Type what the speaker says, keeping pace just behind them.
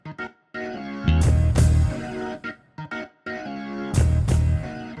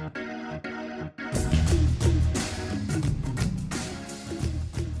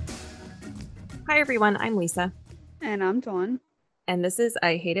everyone, I'm Lisa. And I'm Dawn. And this is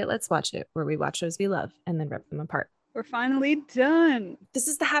I Hate It, Let's Watch It, where we watch shows we love and then rip them apart. We're finally done. This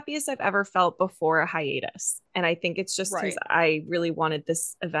is the happiest I've ever felt before a hiatus. And I think it's just because I really wanted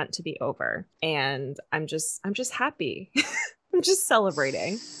this event to be over. And I'm just happy. I'm just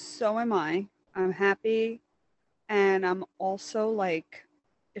celebrating. So am I. I'm happy. And I'm also like,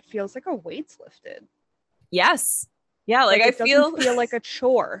 it feels like a weight's lifted. Yes. Yeah, like it doesn't feel like a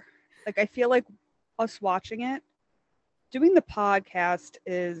chore. Like I feel like us watching it, doing the podcast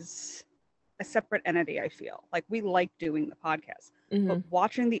is a separate entity, I feel. Like we like doing the podcast, but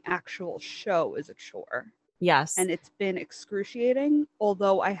watching the actual show is a chore. Yes. And it's been excruciating,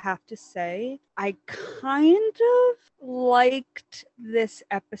 although I have to say, I kind of liked this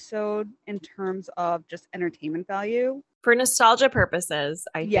episode in terms of just entertainment value. For nostalgia purposes,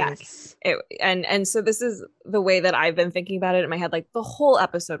 I think. And so this is the way that I've been thinking about it in my head. Like the whole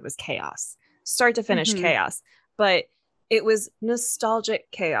episode was chaos, start to finish chaos. But it was nostalgic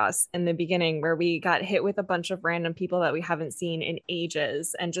chaos in the beginning where we got hit with a bunch of random people that we haven't seen in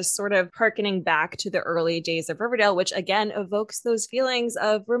ages and just sort of harkening back to the early days of Riverdale, which again evokes those feelings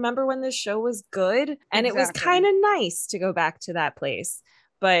of remember when this show was good? And It was kind of nice to go back to that place.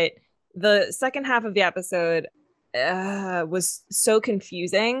 But the second half of the episode was so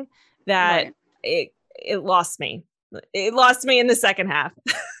confusing that it lost me. It lost me in the second half.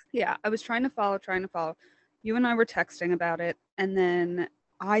 Yeah, I was trying to follow. You and I were texting about it, and then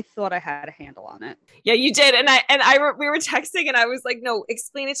I thought I had a handle on it. Yeah, you did. And we were texting, and I was like, no,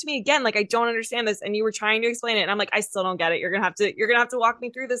 explain it to me again. Like, I don't understand this. And you were trying to explain it. And I'm like, I still don't get it. You're going to have to walk me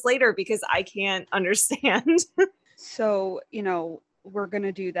through this later because I can't understand. So, we're going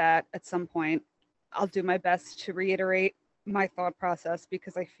to do that at some point. I'll do my best to reiterate my thought process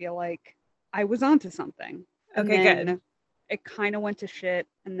because I feel like I was onto something. Okay, good. It kind of went to shit.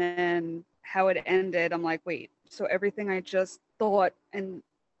 And then how it ended, I'm like, wait, so everything I just thought and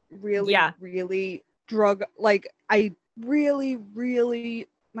really drug, like I really,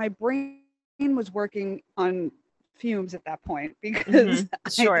 my brain was working on fumes at that point because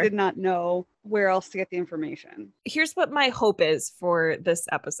I did not know where else to get the information. Here's what my hope is for this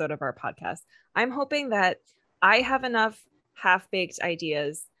episode of our podcast. I'm hoping that I have enough half-baked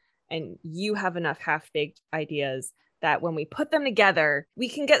ideas and you have enough half-baked ideas that when we put them together, we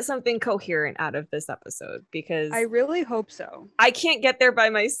can get something coherent out of this episode because I really hope so. I can't get there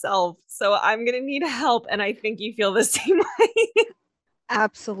by myself, so I'm going to need help, and I think you feel the same way.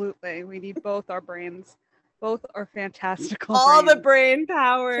 Absolutely. We need both our brains, both our fantastical all the brain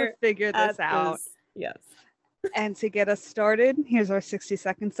power to figure this out. Yes. And to get us started, here's our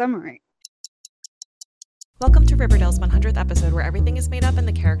 60-second summary. Welcome to Riverdale's 100th episode where everything is made up and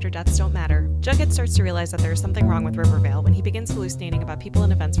the character deaths don't matter. Jughead starts to realize that there is something wrong with Rivervale when he begins hallucinating about people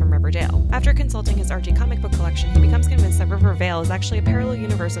and events from Riverdale. After consulting his Archie comic book collection, he becomes convinced that Rivervale is actually a parallel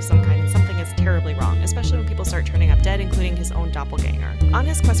universe of some kind and something is terribly wrong, especially when people start turning up dead, including his own doppelganger. On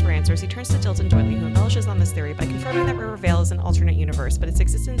his quest for answers, he turns to Dilton Doily, who embellishes on this theory by confirming that Rivervale is an alternate universe, but its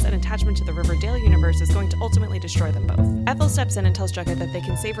existence and attachment to the Riverdale universe is going to ultimately destroy them both. Ethel steps in and tells Jughead that they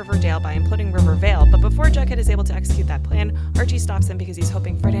can save Riverdale by imploding Rivervale, but before Jughead is able to execute that plan, Archie stops him because he's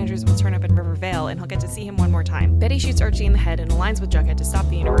hoping Fred Andrews will turn up in Rivervale and he'll get to see him one more time. Betty shoots Archie in the head and aligns with Jughead to stop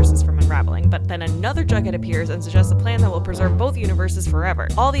the universes from unraveling, but then another Jughead appears and suggests a plan that will preserve both universes forever.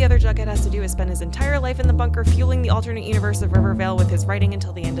 All the other Jughead has to do is spend his entire life in the bunker fueling the alternate universe of Rivervale with his writing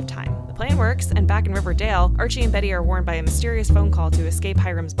until the end of time. The plan works, and back in Riverdale, Archie and Betty are warned by a mysterious phone call to escape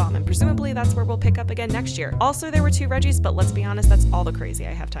Hiram's bomb, and presumably that's where we'll pick up again next year. Also, there were 2 Reggies, but let's be honest, that's all the crazy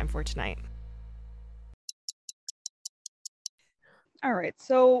I have time for tonight. All right,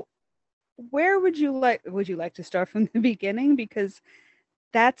 so where would you like to start from the beginning? Because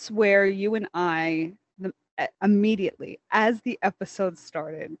that's where you and I, immediately, as the episode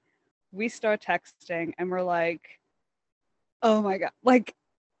started, we start texting and we're like, oh my God, like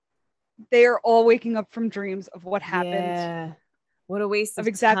they are all waking up from dreams of what happened. Yeah. What a waste of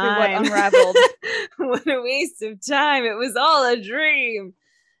exactly time. What unraveled. What a waste of time. It was all a dream.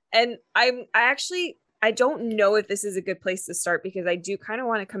 And I don't know if this is a good place to start because I do kind of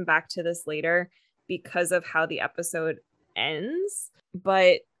want to come back to this later because of how the episode ends.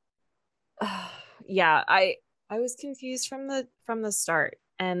 But yeah, I was confused from the start.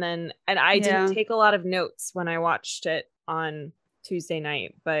 And I didn't take a lot of notes when I watched it on Tuesday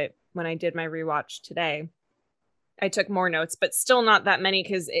night, but when I did my rewatch today, I took more notes, but still not that many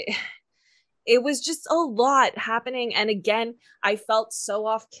because it was just a lot happening. And again, I felt so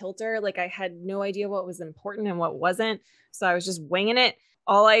off kilter. Like I had no idea what was important and what wasn't. So I was just winging it.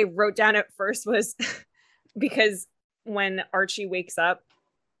 All I wrote down at first was because when Archie wakes up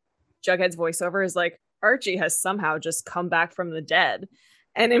Jughead's voiceover is like, Archie has somehow just come back from the dead.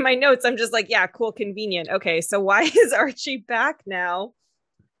 And in my notes, I'm just like, yeah, cool, convenient. Okay, so why is Archie back now?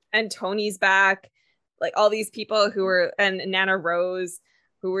 And Tony's back. Like all these people who were, and Nana Rose,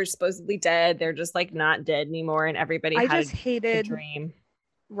 who were supposedly dead, they're just like not dead anymore. And everybody hated a dream.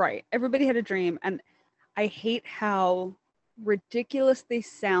 Right. Everybody had a dream. And I hate how ridiculous they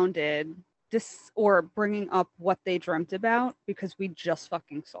sounded or bringing up what they dreamt about, because we just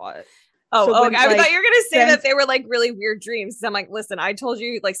fucking saw it. I thought you were gonna say that they were like really weird dreams. I'm like, listen, I told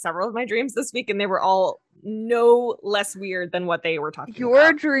you like several of my dreams this week, and they were all no less weird than what they were talking about.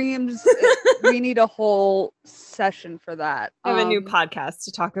 Your dreams, we need a whole session for that. I have a new podcast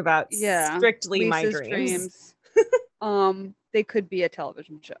to talk about strictly Lisa's my dreams. They could be a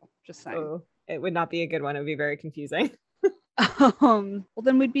television show. Just saying. Oh, it would not be a good one. It would be very confusing. Well,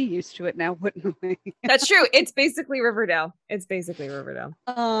 then we'd be used to it now, wouldn't we? That's true. It's basically Riverdale.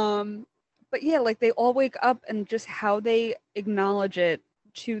 But yeah, like they all wake up, and just how they acknowledge it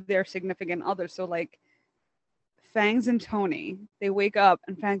to their significant other. So like Fangs and Tony, they wake up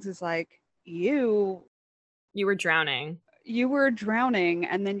and Fangs is like, you were drowning. You were drowning,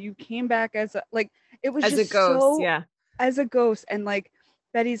 and then you came back as a, like, it was as just a ghost, so, yeah. As a ghost. And like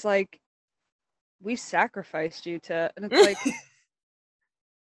Betty's like, we sacrificed you to, and it's like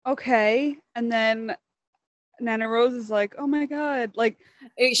okay. And then Nana Rose is like, oh my god, like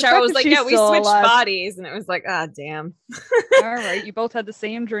Cheryl was like, yeah, we switched bodies, and it was like, ah, damn. All right, you both had the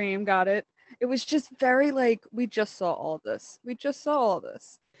same dream, got it. It was just very like, we just saw all this.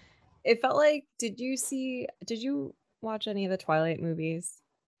 It felt like, did you watch any of the Twilight movies?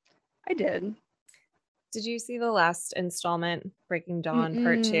 I did. Did you see the last installment, Breaking Dawn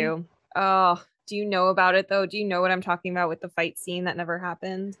Part 2? Oh, do you know about it though? Do you know what I'm talking about with the fight scene that never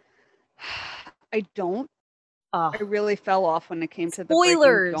happened? I don't. I really fell off when it came to the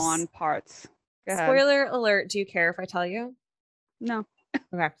Breaking Dawn parts. Spoiler alert. Do you care if I tell you? No.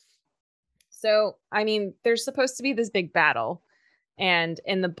 Okay. So, I mean, there's supposed to be this big battle, and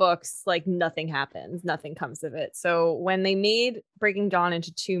in the books, like, nothing happens. Nothing comes of it. So when they made Breaking Dawn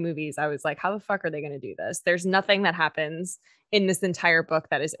into 2 movies, I was like, how the fuck are they going to do this? There's nothing that happens in this entire book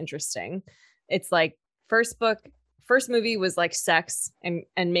that is interesting. It's like first movie was like sex and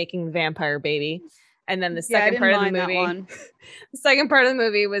making the vampire baby. And then the second part of the movie, the second part of the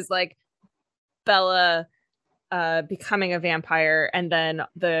movie was like Bella becoming a vampire, and then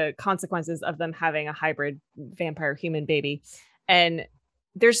the consequences of them having a hybrid vampire human baby. And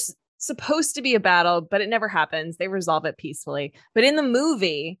there's supposed to be a battle, but it never happens. They resolve it peacefully. But in the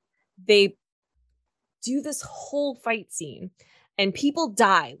movie, they do this whole fight scene, and people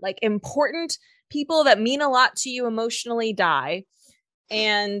die. Like, important people that mean a lot to you emotionally die.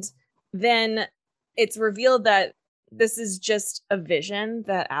 And then it's revealed that this is just a vision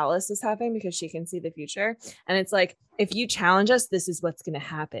that Alice is having because she can see the future. And it's like, if you challenge us, this is what's going to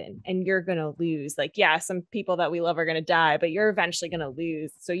happen, and you're going to lose. Like, yeah, some people that we love are going to die, but you're eventually going to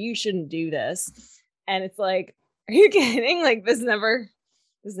lose. So you shouldn't do this. And it's like, are you kidding? Like, this never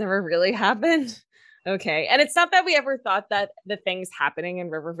really happened. Okay. And it's not that we ever thought that the things happening in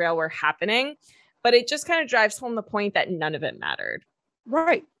Rivervale were happening, but it just kind of drives home the point that none of it mattered.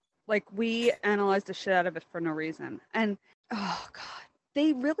 Right. Like, we analyzed the shit out of it for no reason. And, oh God,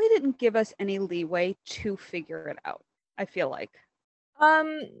 they really didn't give us any leeway to figure it out, I feel like.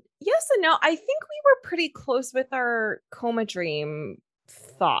 Yes and no. I think we were pretty close with our coma dream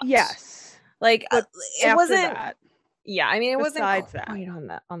thought. Yes. Like, it wasn't that. Yeah, I mean, it Besides wasn't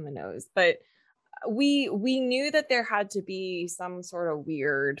quite on the nose, but we knew that there had to be some sort of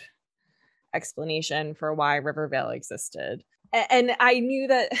weird explanation for why Rivervale existed. And I knew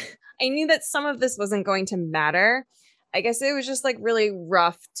that some of this wasn't going to matter. I guess it was just like really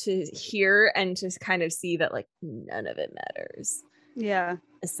rough to hear and to kind of see that like none of it matters. Yeah.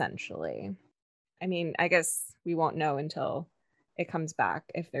 Essentially. I mean, I guess we won't know until it comes back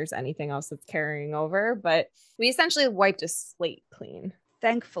if there's anything else that's carrying over, but we essentially wiped a slate clean.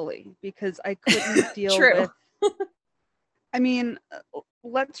 Thankfully, because I couldn't deal with. I mean,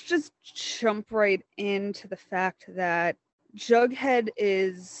 let's just jump right into the fact that Jughead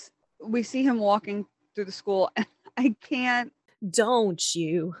we see him walking through the school, and I can't. Don't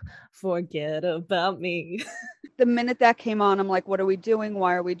you forget about me. The minute that came on, I'm like, what are we doing?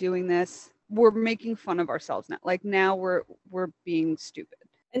 Why are we doing this? We're making fun of ourselves now. Like, now we're being stupid.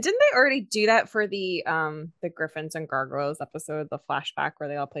 And didn't they already do that for the Griffins and Gargoyles episode, the flashback where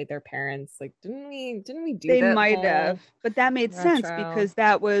they all played their parents? Like, didn't we do that? They might have, but that made sense because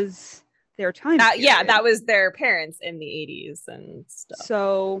that was their time. Yeah, that was their parents in the 80s and stuff.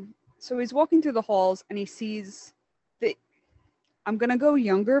 So he's walking through the halls and he sees I'm gonna go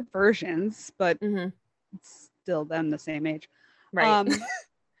younger versions, but it's still them the same age. Right.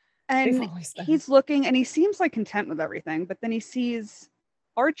 And he's looking and he seems like content with everything, but then he sees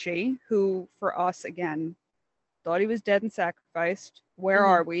Archie, who for us again thought he was dead and sacrificed. Where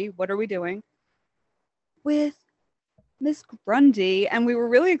are we? What are we doing? With Miss Grundy, and we were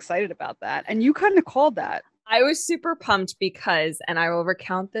really excited about that. And you kind of called that. I was super pumped because, and I will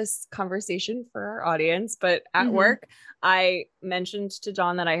recount this conversation for our audience, but at work, I mentioned to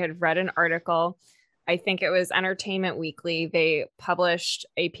John that I had read an article. I think it was Entertainment Weekly. They published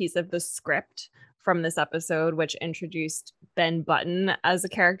a piece of the script from this episode, which introduced Ben Button as a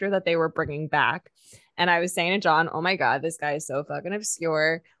character that they were bringing back. And I was saying to John, oh my God, this guy is so fucking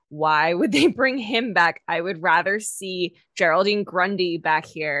obscure. Why would they bring him back? I would rather see Geraldine Grundy back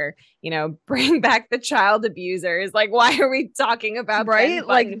here, bring back the child abusers. Like, why are we talking about right?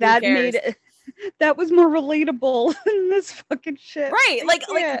 Like that made it, that was more relatable than this fucking shit. Right. Like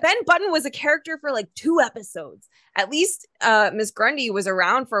Ben Button was a character for like 2 episodes. At least Miss Grundy was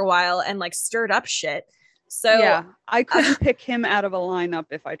around for a while and like stirred up shit. So yeah, I couldn't pick him out of a lineup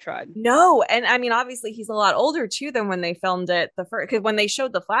if I tried. No, and I mean, obviously, he's a lot older too than when they filmed it. Because when they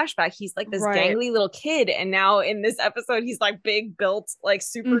showed the flashback, he's like this gangly little kid, and now in this episode, he's like big built, like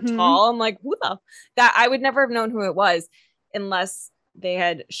super tall. I'm like, who the? That I would never have known who it was unless they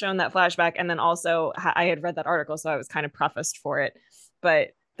had shown that flashback, and then also I had read that article, so I was kind of prefaced for it.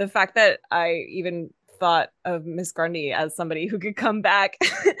 But the fact that I even thought of Miss Grundy as somebody who could come back,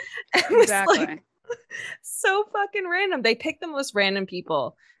 exactly. Like, so fucking random. They picked the most random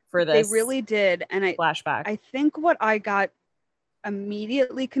people for this. They really did. And flashback. I think what I got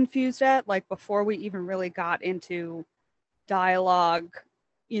immediately confused at, like before we even really got into dialogue,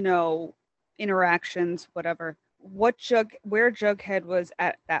 interactions, whatever, where Jughead was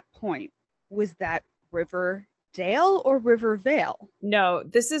at that point. Was that Riverdale or Rivervale? No,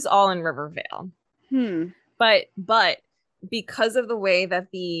 this is all in Rivervale. But because of the way that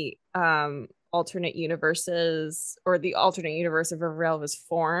the alternate universes or the alternate universe of Rivervale was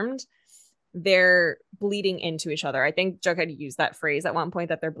formed, they're bleeding into each other. I think Jughead used that phrase at one point,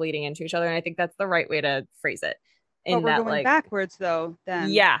 that they're bleeding into each other, and I think that's the right way to phrase it. But we're going backwards though, then.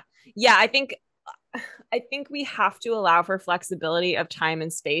 Yeah, I think we have to allow for flexibility of time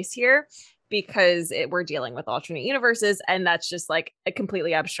and space here, because we're dealing with alternate universes, and that's just like a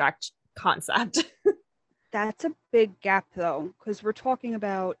completely abstract concept. That's a big gap though, because we're talking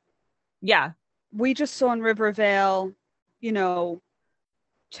about we just saw in Rivervale,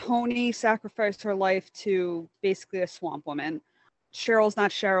 Tony sacrificed her life to basically a swamp woman. Cheryl's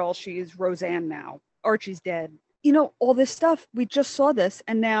not Cheryl, she's Roseanne now. Archie's dead. All this stuff, we just saw this,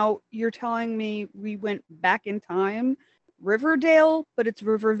 and now you're telling me we went back in time. Riverdale, but it's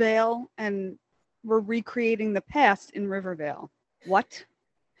Rivervale, and we're recreating the past in Rivervale. What?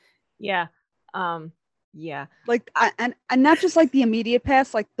 Yeah. Like, and not just like the immediate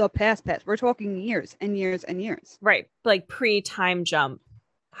past, like the past. We're talking years and years and years. Right. Like pre-time jump,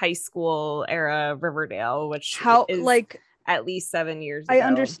 high school era Riverdale, which is like at least 7 years ago. I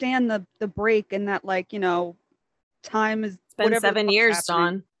understand the break and that, like, time is. It's been 7 years,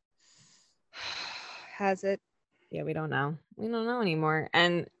 Dawn. Has it? Yeah, we don't know. We don't know anymore.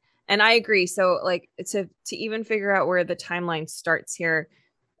 And I agree. So like to even figure out where the timeline starts here,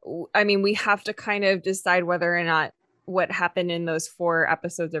 I mean, we have to kind of decide whether or not what happened in those 4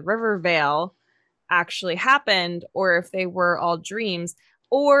 episodes of Rivervale actually happened, or if they were all dreams.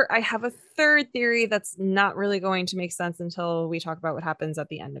 Or I have a third theory that's not really going to make sense until we talk about what happens at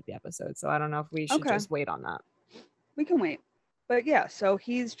the end of the episode. So I don't know if we should just wait on that. We can wait. But yeah, so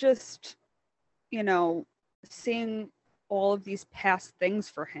he's just, seeing all of these past things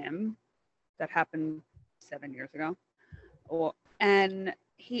for him that happened 7 years ago. And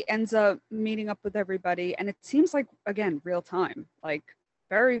he ends up meeting up with everybody, and it seems like, again, real time, like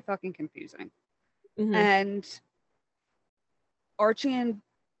very fucking confusing. And Archie and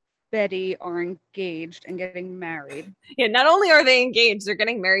Betty are engaged and getting married. Yeah, not only are they engaged, they're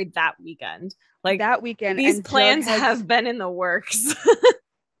getting married that weekend. Like that weekend. These plans have been in the works.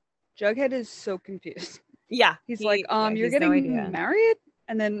 Jughead is so confused. Yeah. He's like, you're getting married?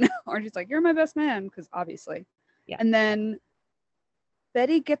 And then Archie's like, you're my best man, because obviously. Yeah. And then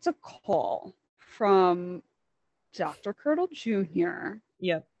Betty gets a call from Dr. Curdle Jr.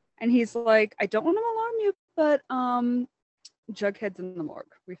 Yep. And he's like, I don't want to alarm you, but Jughead's in the morgue.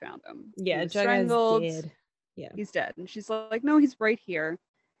 We found him. Yeah, Jughead's dead. Yeah. He's dead. And she's like, no, he's right here.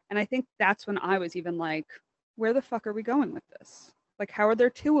 And I think that's when I was even like, where the fuck are we going with this? Like, how are there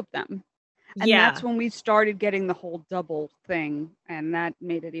 2 of them? And that's when we started getting the whole double thing, and that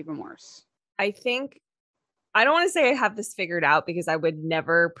made it even worse. I think I don't want to say I have this figured out because I would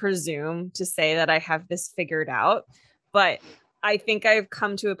never presume to say that I have this figured out, but I think I've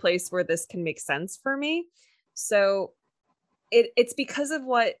come to a place where this can make sense for me. So it's because of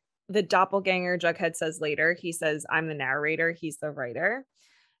what the doppelganger Jughead says later. He says, I'm the narrator, he's the writer.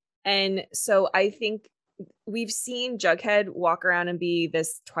 And so I think we've seen Jughead walk around and be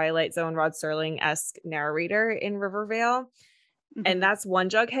this Twilight Zone Rod Serling-esque narrator in Rivervale. Mm-hmm. And that's one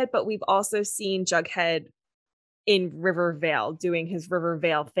Jughead, but we've also seen Jughead in Rivervale doing his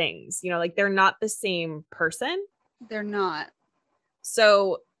Rivervale things. You know, like they're not the same person. They're not.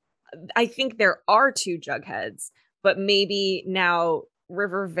 So I think there are two Jugheads, but maybe now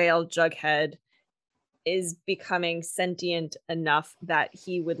Rivervale Jughead is becoming sentient enough that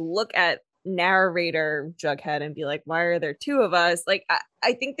he would look at narrator Jughead and be like, why are there two of us? Like,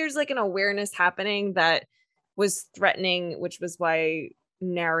 I think there's like an awareness happening that was threatening, which was why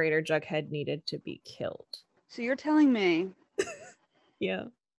narrator Jughead needed to be killed. So you're telling me yeah,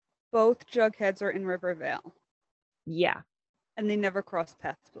 both Jugheads are in Rivervale? Yeah. And they never crossed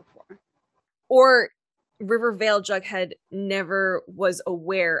paths before? Or Rivervale Jughead never was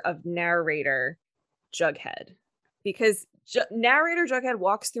aware of narrator Jughead, because narrator Jughead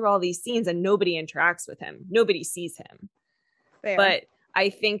walks through all these scenes and nobody interacts with him. Nobody sees him. Fair. But I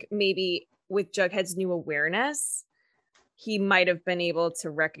think maybe with Jughead's new awareness, he might have been able to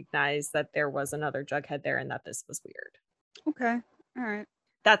recognize that there was another Jughead there and that this was weird. Okay. All right.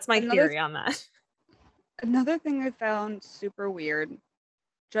 That's my theory on that. Another thing I found super weird,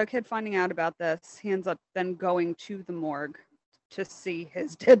 Jughead finding out about this, he ends up then going to the morgue to see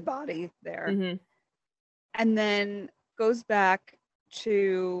his dead body there. Mm-hmm. And then goes back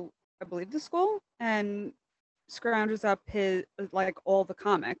to, I believe, the school and scrounges up his, like, all the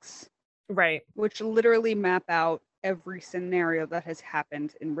comics. Right. Which literally map out every scenario that has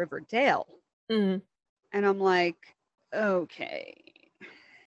happened in Riverdale. Mm-hmm. And I'm like, okay.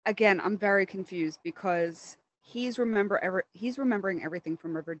 Again, I'm very confused because he's remembering everything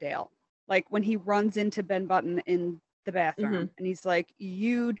from Riverdale. Like when he runs into Ben Button in the bathroom, mm-hmm. and he's like,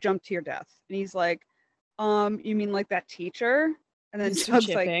 you jumped to your death. And he's like, you mean like that teacher? And then Chubb's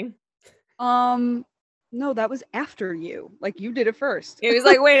like, no, that was after you. Like you did it first. It was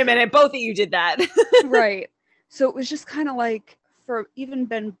like, wait a minute, both of you did that. Right. So it was just kind of like, for even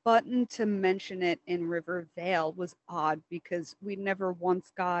Ben Button to mention it in Rivervale was odd because we never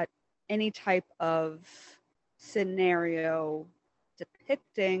once got any type of scenario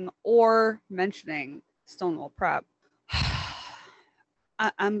depicting or mentioning Stonewall Prep.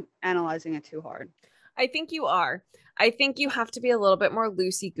 I'm analyzing it too hard. I think you are. I think you have to be a little bit more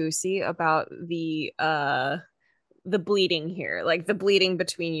loosey-goosey about the bleeding here, like the bleeding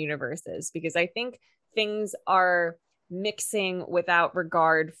between universes, because I think things are mixing without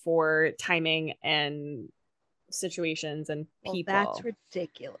regard for timing and situations and people. Well, that's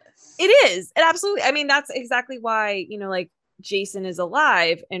ridiculous. It is. It absolutely. I mean, that's exactly why, you know, like Jason is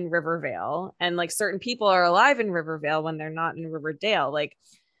alive in Rivervale and like certain people are alive in Rivervale when they're not in Riverdale. Like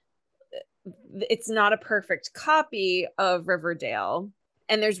it's not a perfect copy of Riverdale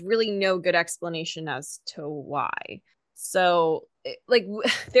and there's really no good explanation as to why. So like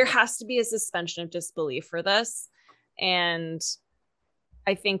there has to be a suspension of disbelief for this. And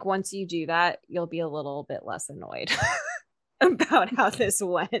I think once you do that, you'll be a little bit less annoyed about how this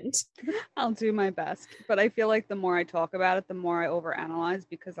went. I'll do my best. But I feel like the more I talk about it, the more I overanalyze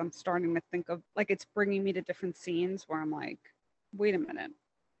because I'm starting to think of, like, it's bringing me to different scenes where I'm like, wait a minute.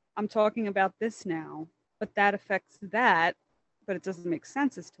 I'm talking about this now, but that affects that, but it doesn't make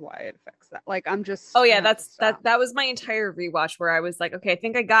sense as to why it affects that. Like, I'm just... Oh, yeah, that was my entire rewatch where I was like, okay, I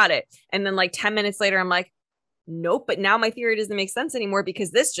think I got it. And then like 10 minutes later, I'm like, nope, but now my theory doesn't make sense anymore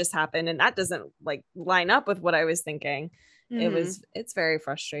because this just happened and that doesn't like line up with what I was thinking. Mm-hmm. It's very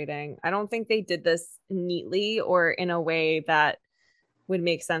frustrating. I don't think they did this neatly or in a way that would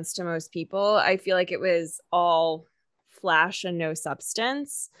make sense to most people. I feel like it was all flash and no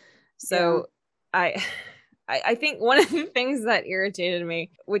substance. So yeah. I think one of the things that irritated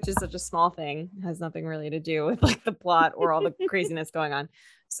me, which is such a small thing, has nothing really to do with like the plot or all the craziness going on.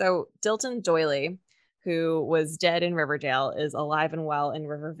 So Dilton Doily, who was dead in Riverdale, is alive and well in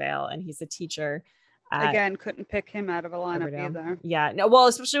Rivervale, and he's a teacher. Again, couldn't pick him out of a lineup Riverdale. Either. Yeah, no, well,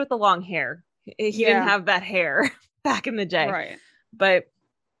 especially with the long hair. He didn't have that hair back in the day. Right. But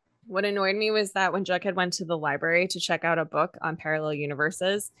what annoyed me was that when Jughead went to the library to check out a book on parallel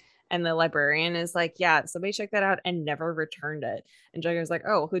universes, and the librarian is like, yeah, somebody checked that out and never returned it. And Jughead was like,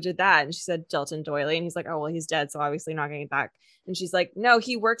 oh, who did that? And she said, Dilton Doily. And he's like, oh, well, he's dead, so obviously not getting it back. And she's like, no,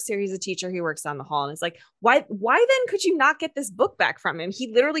 he works here. He's a teacher. He works down the hall. And it's like, why then could you not get this book back from him?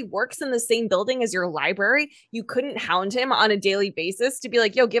 He literally works in the same building as your library. You couldn't hound him on a daily basis to be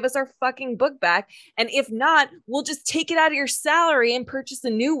like, yo, give us our fucking book back. And if not, we'll just take it out of your salary and purchase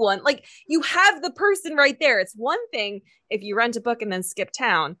a new one. Like, you have the person right there. It's one thing if you rent a book and then skip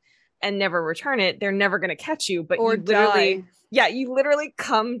town and never return it, they're never going to catch you. But or you literally die. Yeah, you literally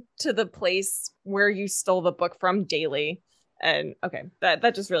come to the place where you stole the book from daily. And okay,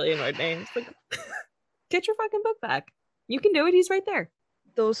 that just really annoyed me. It's like, get your fucking book back. You can do it. He's right there.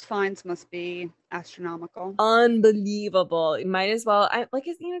 Those fines must be astronomical. Unbelievable. You might as well,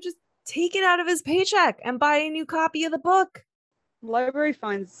 just take it out of his paycheck and buy a new copy of the book. Library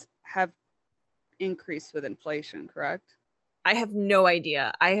fines have increased with inflation, correct? I have no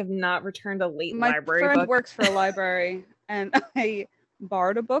idea. I have not returned a late library book. My friend works for a library, and I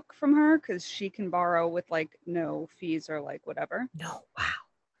borrowed a book from her because she can borrow with like no fees or like whatever. No,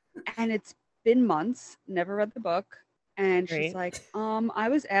 wow. And it's been months, never read the book. And she's like, I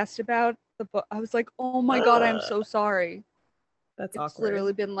was asked about the book. I was like, oh my God, I'm so sorry. That's It's awkward.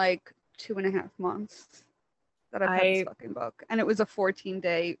 literally been like 2.5 months that I've had this fucking book. And it was a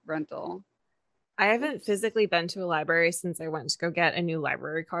 14-day rental. I haven't physically been to a library since I went to go get a new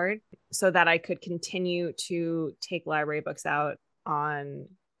library card so that I could continue to take library books out on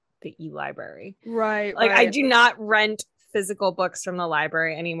the e-library. Right. Like, I do not rent physical books from the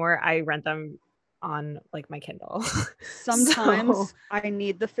library anymore. I rent them on like my Kindle. Sometimes I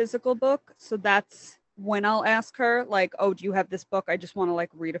need the physical book. So that's when I'll ask her like, oh, do you have this book? I just want to like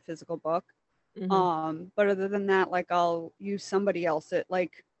read a physical book. Mm-hmm. But other than that, like I'll use somebody else.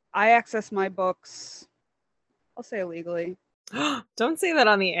 I access my books, I'll say illegally. Don't say that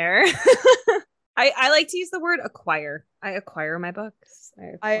on the air. I like to use the word acquire. I acquire my books.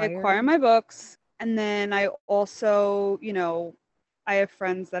 I acquire my books. And then I also, I have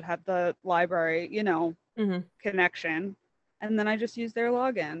friends that have the library, mm-hmm. connection. And then I just use their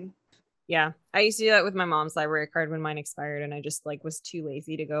login. Yeah. I used to do that with my mom's library card when mine expired. And I just like was too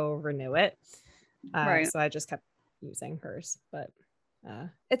lazy to go renew it. Right. So I just kept using hers. But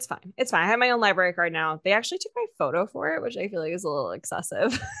it's fine. It's fine. I have my own library card now. They actually took my photo for it, which I feel like is a little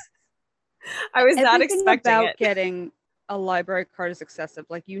excessive. I was not expecting about getting a library card is excessive.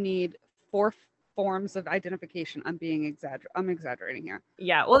 Like you need 4 forms of identification. I'm exaggerating here.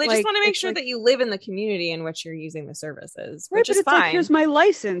 Yeah. Well, they just want to make sure that you live in the community in which you're using the services, right, which is fine. Like, here's my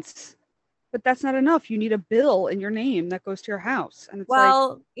license. But that's not enough. You need a bill in your name that goes to your house. And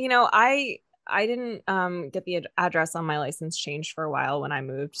it's I didn't get the address on my license changed for a while when I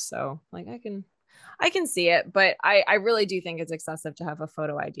moved, so like I can see it, but I really do think it's excessive to have a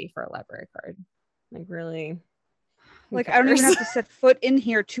photo ID for a library card. Like really, like I don't even have to set foot in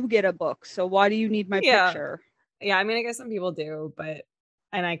here to get a book. So why do you need my picture? Yeah, I mean, I guess some people do,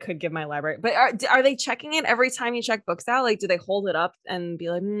 and I could give my library, but are they checking it every time you check books out? Like, do they hold it up and be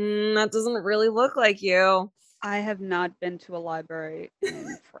like, that doesn't really look like you? I have not been to a library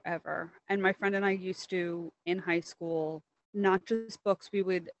in forever. And my friend and I used to, in high school, not just books, we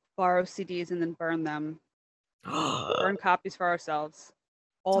would borrow CDs and then burn them. Burn copies for ourselves.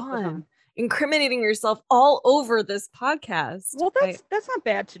 All of them. Incriminating yourself all over this podcast. Well, that's not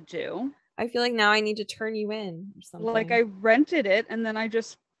bad to do. I feel like now I need to turn you in or something. Like I rented it and then I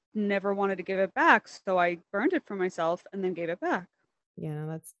just never wanted to give it back. So I burned it for myself and then gave it back. Yeah,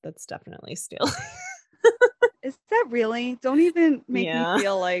 no, that's definitely stealing. Is that really? Don't even make me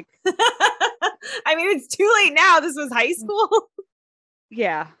feel like. I mean, it's too late now. This was high school.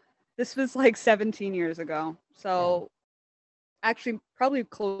 Yeah, this was like 17 years ago. So actually, probably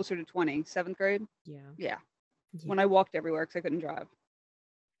closer to 20, 7th grade. Yeah. When I walked everywhere because I couldn't drive.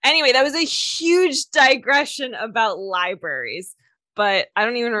 Anyway, that was a huge digression about libraries. But I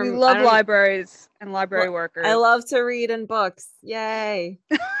don't even remember. We love libraries and library workers. I love to read and books. Yay.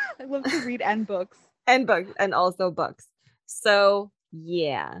 I love to read and books. And books, and also books. So,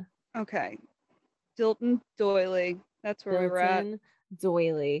 yeah. Okay. Dilton Doily. That's where we were at.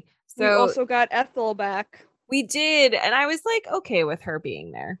 Doily. So we also got Ethel back. We did. And I was like, okay with her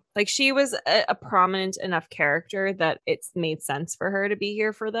being there. Like, she was a prominent enough character that it's made sense for her to be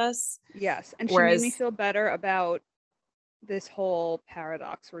here for this. Yes. And she made me feel better about this whole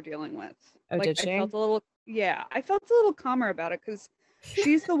paradox we're dealing with. Oh, did she? I felt a little calmer about it because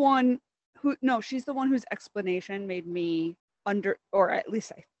she's the one she's the one whose explanation made me or at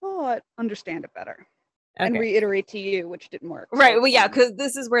least I thought, understand it better. Okay. And reiterate to you, which didn't work. Right. Well, yeah, because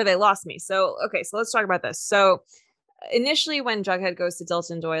this is where they lost me. So, okay, so let's talk about this. So initially when Jughead goes to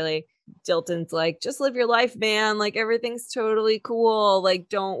Dilton Doily, Dilton's like, just live your life, man. Like, everything's totally cool. Like,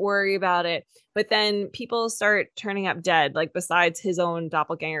 don't worry about it. But then people start turning up dead, like, besides his own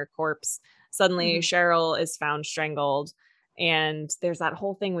doppelganger corpse. Suddenly, Cheryl is found strangled. And there's that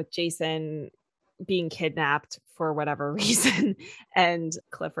whole thing with Jason being kidnapped for whatever reason. And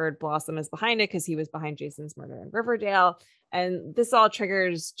Clifford Blossom is behind it because he was behind Jason's murder in Riverdale. And this all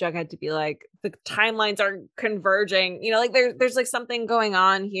triggers Jughead to be like, the timelines are converging. You know, like there's like something going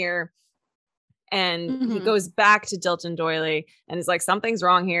on here. And he goes back to Dilton Doily and is like, something's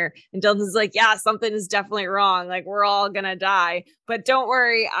wrong here. And Dilton's like, yeah, something is definitely wrong. Like, we're all going to die. But don't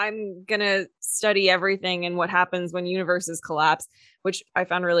worry, I'm going to study everything and what happens when universes collapse, which I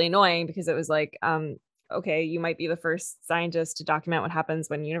found really annoying because it was like, okay, you might be the first scientist to document what happens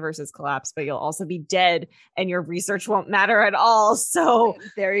when universes collapse, but you'll also be dead and your research won't matter at all. So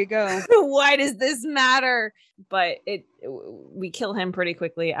there you go. Why does this matter? But we kill him pretty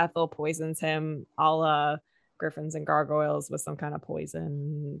quickly. Ethel poisons him, a la Griffins and Gargoyles, with some kind of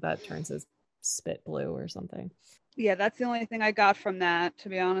poison that turns his spit blue or something. Yeah, that's the only thing I got from that, to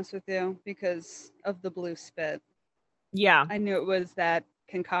be honest with you, because of the blue spit. Yeah. I knew it was that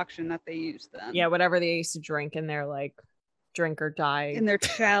concoction that they used then. Yeah, whatever they used to drink in their like drink or die in their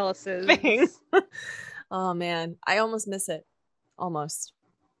chalices. Oh man, I almost miss it. Almost.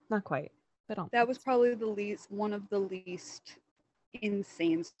 Not quite, but almost. That was probably one of the least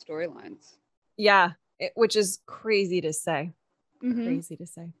insane storylines. Yeah, which is crazy to say. Crazy to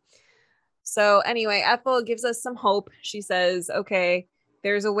say. So anyway, Ethel gives us some hope. She says, okay,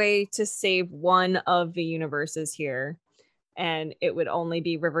 there's a way to save one of the universes here. And it would only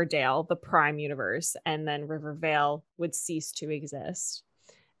be Riverdale, the prime universe, and then Rivervale would cease to exist.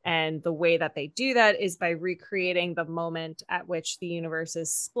 And the way that they do that is by recreating the moment at which the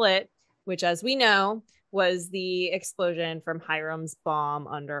universes split, which, as we know, was the explosion from Hiram's bomb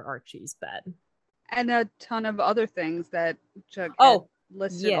under Archie's bed. And a ton of other things that Jughead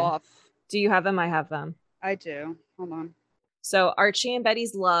listed off. Do you have them? I have them. I do. Hold on. So Archie and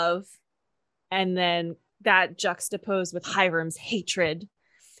Betty's love, and then that juxtaposed with Hiram's hatred,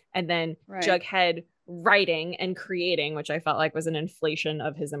 and then Jughead writing and creating, which I felt like was an inflation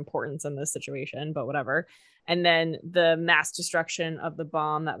of his importance in this situation, but whatever. And then the mass destruction of the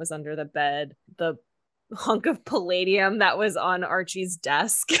bomb that was under the bed, the hunk of palladium that was on Archie's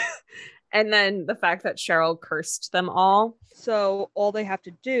desk, and then the fact that Cheryl cursed them all. So all they have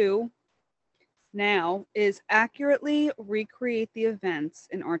to do now is accurately recreate the events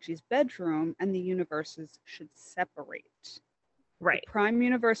in Archie's bedroom, and the universes should separate. Right. The prime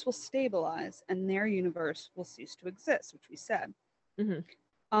universe will stabilize and their universe will cease to exist, which we said.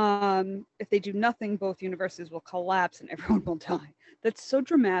 If they do nothing, both universes will collapse and everyone will die. That's so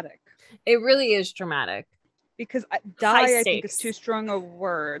dramatic. It really is dramatic. Because die, I think, is too strong a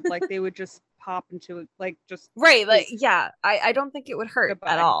word. Like, they would just pop into it, like, just... Right, like, yeah. I don't think it would hurt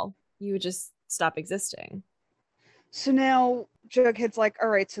at all. You would just stop existing. So now Jughead's like, all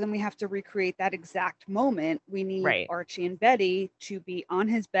right, so then we have to recreate that exact moment. We need Archie and Betty to be on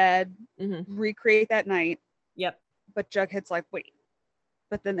his bed, recreate that night. Yep. But Jughead's like, wait,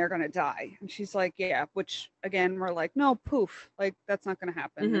 but then they're going to die. And she's like, yeah, which again, we're like, no, poof. Like, that's not going to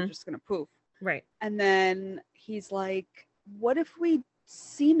happen. They're just going to poof. Right. And then he's like, what if we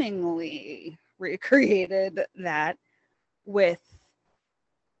seemingly recreated that with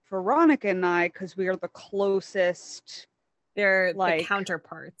Veronica and I, because we are the closest. They're like the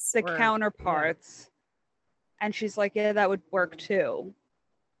counterparts. Yeah. And she's like, yeah, that would work too.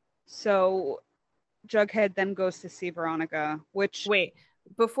 So Jughead then goes to see Veronica, which... Wait,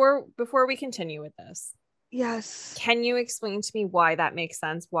 before we continue with this. Yes. Can you explain to me why that makes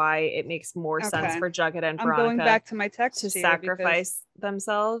sense? Why it makes more sense for Jughead and Veronica I'm going back to my text to sacrifice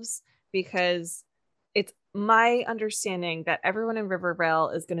themselves? Because it's my understanding that everyone in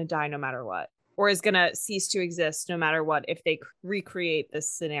Rivervale is going to die no matter what, or is going to cease to exist no matter what if they recreate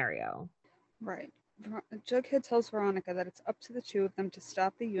this scenario. Right. Jughead tells Veronica that it's up to the two of them to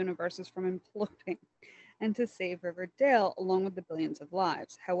stop the universes from imploding and to save Riverdale along with the billions of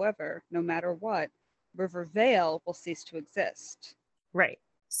lives. However, no matter what, Rivervale will cease to exist. Right.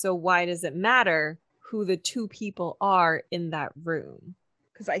 So why does it matter who the two people are in that room?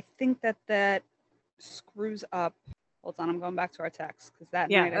 Because I think that screws up. Hold on, I'm going back to our text because that.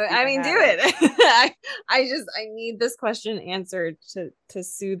 Yeah, I mean, do it. I need this question answered to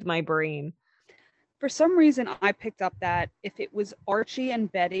soothe my brain. For some reason, I picked up that if it was Archie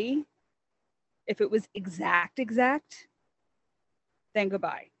and Betty, if it was exact, then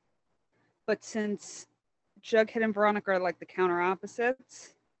goodbye. But since Jughead and Veronica are like the counter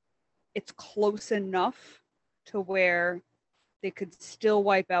opposites, it's close enough to where they could still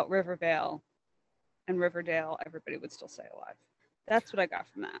wipe out Rivervale and Riverdale, everybody would still stay alive. That's what I got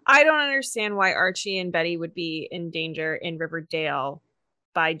from that. I don't understand why Archie and Betty would be in danger in Riverdale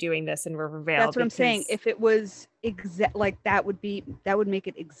by doing this in Rivervale. That's what I'm saying. If it was exact, like that would make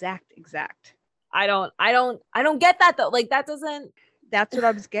it exact. I don't get that though. Like that doesn't. That's what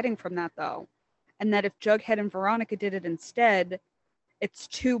I was getting from that though. And that if Jughead and Veronica did it instead, it's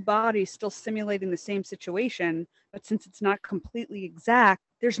two bodies still simulating the same situation, but since it's not completely exact,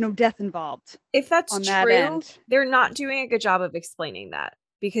 there's no death involved. If that's true, they're not doing a good job of explaining that,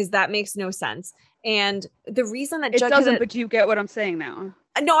 because that makes no sense. And the reason that Jughead doesn't, but you get what I'm saying now.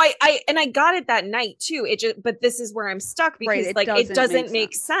 No, I got it that night too. But this is where I'm stuck, because it doesn't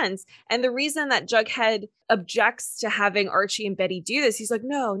make sense. And the reason that Jughead objects to having Archie and Betty do this, he's like,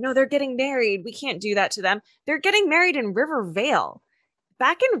 no, they're getting married. We can't do that to them. They're getting married in Rivervale.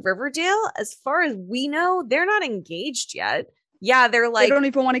 Back in Riverdale, as far as we know, they're not engaged yet. Yeah, they're like, they don't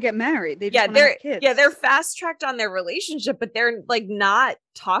even want to get married. They just want to have kids. Yeah, they're fast tracked on their relationship, but they're like not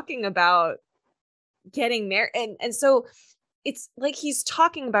talking about getting married. And so it's like he's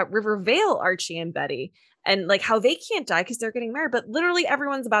talking about Rivervale, Archie and Betty, and like how they can't die because they're getting married, but literally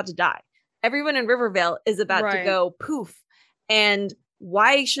everyone's about to die. Everyone in Rivervale is about to go poof. And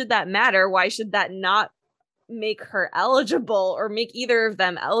why should that matter? Why should that not make her eligible, or make either of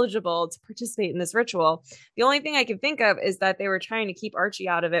them eligible to participate in this ritual? The only thing I can think of is that they were trying to keep Archie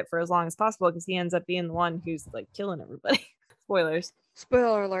out of it for as long as possible, because he ends up being the one who's like killing everybody.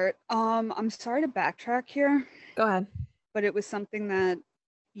 Spoiler alert. I'm sorry to backtrack here. Go ahead. But it was something that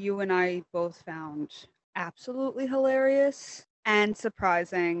you and I both found absolutely hilarious and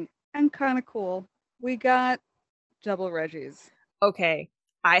surprising and kind of cool. We got double Reggies. Okay.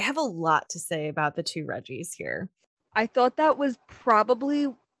 I have a lot to say about the two Reggies here. I thought that was probably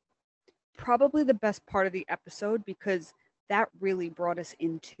the best part of the episode, because that really brought us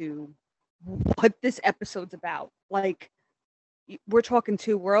into what this episode's about. Like, we're talking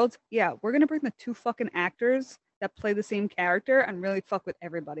two worlds. Yeah, we're going to bring the two fucking actors that play the same character and really fuck with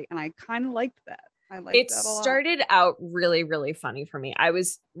everybody. And I kind of liked that. It started out really, really funny for me. I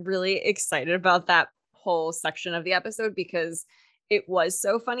was really excited about that whole section of the episode because it was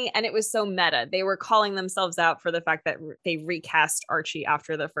so funny and it was so meta. They were calling themselves out for the fact that they recast Archie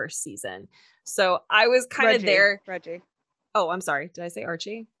after the first season. So I was kind of there. Reggie. Oh, I'm sorry. Did I say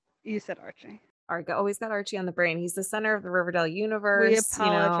Archie? You said Archie. Always got Archie on the brain. He's the center of the Riverdale universe. We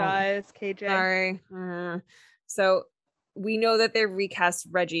apologize, KJ. Sorry. So we know that they recast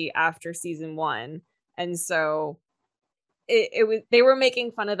Reggie after season 1. And so they were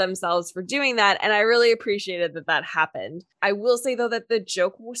making fun of themselves for doing that, and I really appreciated that happened. I will say though that the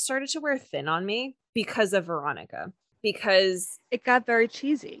joke started to wear thin on me because of Veronica, because it got very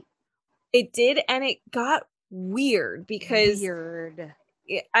cheesy. It did, and it got weird because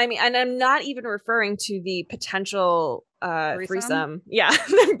I mean, and I'm not even referring to the potential threesome. Yeah,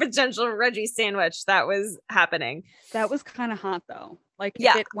 the potential Reggie sandwich that was happening. That was kind of hot though. Like,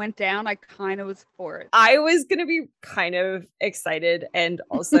 if it went down, I kind of was for it. I was going to be kind of excited and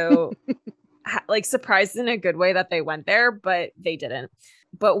also like surprised in a good way that they went there, but they didn't.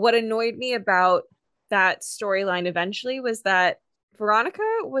 But what annoyed me about that storyline eventually was that Veronica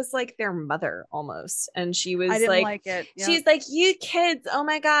was like their mother almost. And she was like it. Yep. She's like, you kids, oh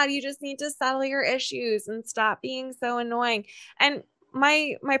my God, you just need to settle your issues and stop being so annoying. And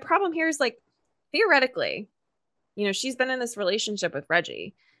my problem here is, like, theoretically, you know, she's been in this relationship with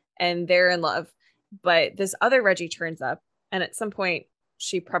Reggie and they're in love, but this other Reggie turns up, and at some point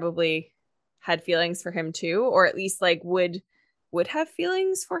she probably had feelings for him too, or at least like would have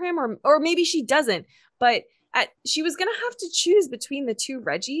feelings for him, or maybe she doesn't, but she was going to have to choose between the two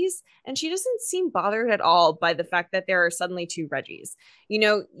Reggies, and she doesn't seem bothered at all by the fact that there are suddenly two Reggies. You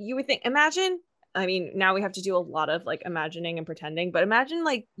know, you would think, I mean, now we have to do a lot of like imagining and pretending, but imagine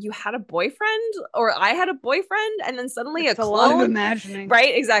like you had a boyfriend, or I had a boyfriend, and then suddenly it's a clone. Lot of imagining.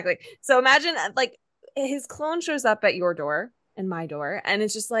 Right? Exactly. So imagine like his clone shows up at your door and my door, and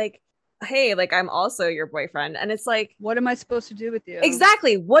it's just like, hey, like, I'm also your boyfriend. And it's like, what am I supposed to do with you?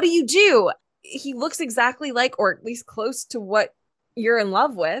 Exactly. What do you do? He looks exactly like, or at least close to what you're in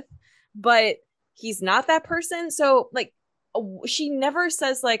love with, but he's not that person. So like, she never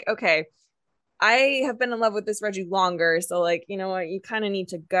says like, okay, I have been in love with this Reggie longer, so like, you know what, you kind of need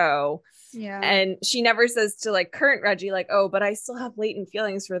to go. Yeah. And she never says to like current Reggie, like, oh, but I still have latent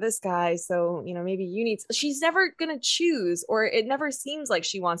feelings for this guy, so, you know, maybe you need to. She's never gonna choose, or it never seems like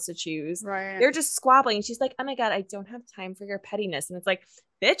she wants to choose. Right. They're just squabbling. She's like, oh my God, I don't have time for your pettiness. And it's like,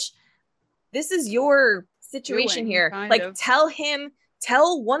 bitch, this is your situation here. Like, tell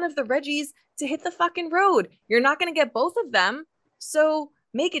one of the Reggies to hit the fucking road. You're not gonna get both of them. So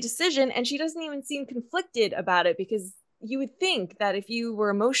make a decision. And she doesn't even seem conflicted about it, because you would think that if you were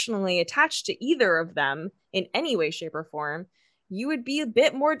emotionally attached to either of them in any way, shape, or form, you would be a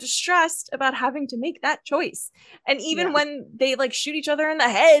bit more distressed about having to make that choice. And even when they like shoot each other in the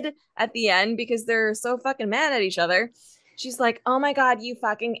head at the end because they're so fucking mad at each other, she's like, oh my God, you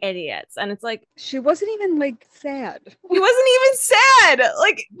fucking idiots. And it's like, she wasn't even like sad. He wasn't even sad.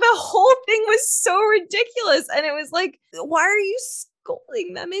 Like, the whole thing was so ridiculous. And it was like, why are you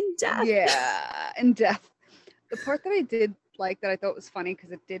scolding them in death? Yeah, in death. The part that I did like, that I thought was funny,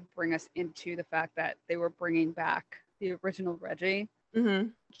 because it did bring us into the fact that they were bringing back the original Reggie. Mm-hmm.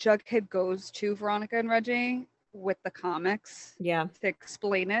 Jughead goes to Veronica and Reggie with the comics to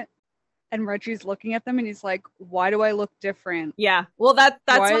explain it. And Reggie's looking at them and he's like, why do I look different? Yeah. Well, that's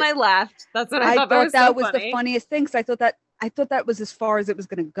when I laughed. That's when I thought that was the funniest thing. Because I thought that was as far as it was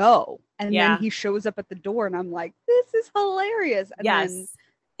going to go. And then he shows up at the door and I'm like, this is hilarious. And then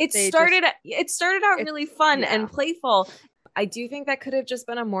it started out really fun and playful. I do think that could have just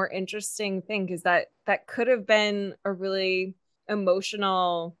been a more interesting thing, because that could have been a really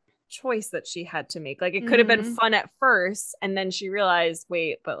emotional choice that she had to make. Like, it could have been fun at first, and then she realized,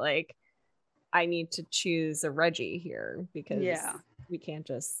 wait, but like, I need to choose a Reggie here, because we can't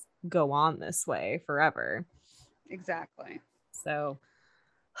just go on this way forever. Exactly. So,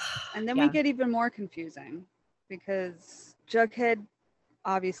 and then we get even more confusing, because Jughead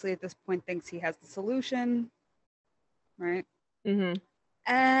obviously at this point thinks he has the solution, right? Mm-hmm.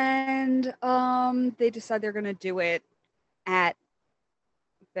 And they decide they're going to do it at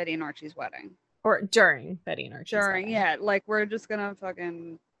Betty and Archie's wedding. Or during Betty and Archie's wedding. Yeah. Like, we're just going to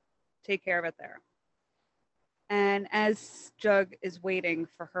fucking take care of it there. And as Jug is waiting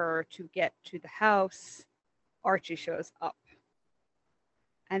for her to get to the house, Archie shows up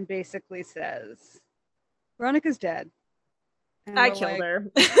and basically says, Veronica's dead. And I killed her.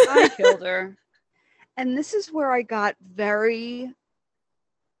 I killed her. And this is where I got very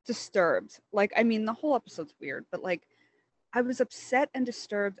disturbed. Like, I mean, the whole episode's weird, but like, I was upset and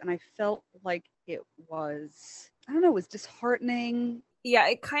disturbed, and I felt like it was, I don't know, it was disheartening. Yeah,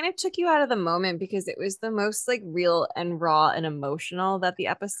 it kind of took you out of the moment, because it was the most like real and raw and emotional that the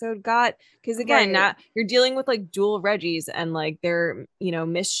episode got. Because again, now you're dealing with like dual Reggies and like their,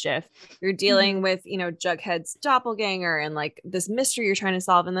 mischief. You're dealing with, Jughead's doppelganger and like this mystery you're trying to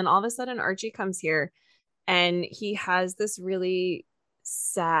solve. And then all of a sudden Archie comes here and he has this really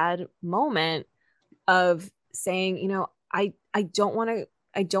sad moment of saying, I don't want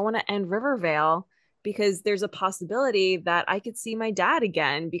to end Rivervale, because there's a possibility that I could see my dad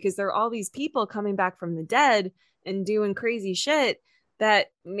again, because there are all these people coming back from the dead and doing crazy shit, that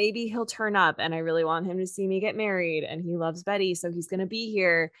maybe he'll turn up, and I really want him to see me get married, and he loves Betty, so he's going to be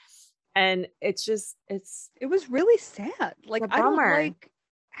here. And it was really sad. Like, I don't like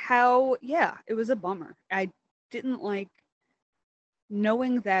how, it was a bummer. I didn't like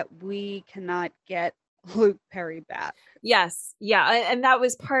knowing that we cannot get Luke Perry back. Yes. Yeah. And that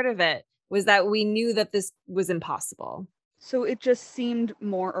was part of it, was that we knew that this was impossible. So it just seemed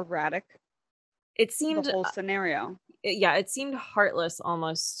more erratic. It seemed the whole scenario. It seemed heartless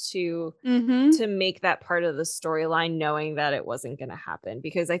almost to make that part of the storyline, knowing that it wasn't going to happen.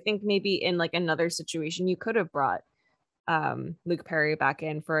 Because I think maybe in like another situation, you could have brought Luke Perry back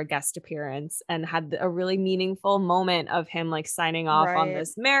in for a guest appearance and had a really meaningful moment of him like signing off on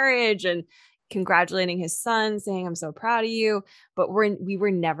this marriage and congratulating his son, saying, I'm so proud of you. But we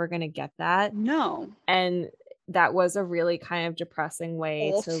were never going to get that. No. And that was a really kind of depressing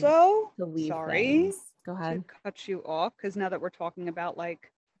way to leave things. Go ahead. To cut you off, because now that we're talking about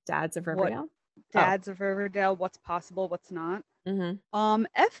like Dads of Riverdale, of Riverdale, what's possible, what's not.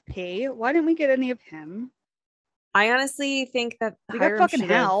 FP, why didn't we get any of him? I honestly think that we got fucking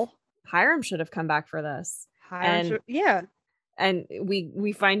Hal. Hiram should have come back for this. And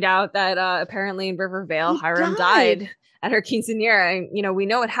we find out that apparently in Rivervale, Hiram died at her quinceanera. And, we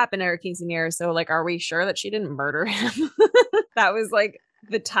know what happened at her quinceanera. So, like, are we sure that she didn't murder him? That was, like,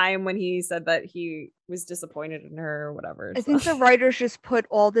 the time when he said that he was disappointed in her or whatever. I think the writers just put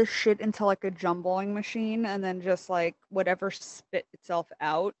all this shit into, like, a jumbling machine. And then just, like, whatever spit itself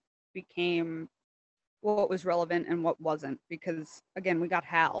out became what was relevant and what wasn't. Because, again, we got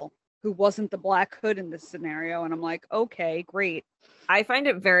Hal, who wasn't the Black Hood in this scenario. And I'm like, okay, great. I find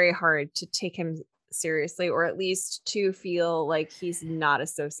it very hard to take him seriously, or at least to feel like he's not a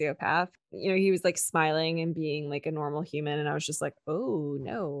sociopath. He was like smiling and being like a normal human. And I was just like, oh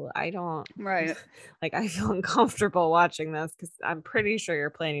no, I don't. Right. Like, I feel uncomfortable watching this, because I'm pretty sure you're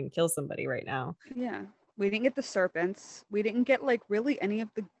planning to kill somebody right now. Yeah. We didn't get the serpents. We didn't get like really any of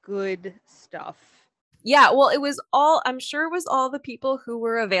the good stuff. Yeah, well, I'm sure it was all the people who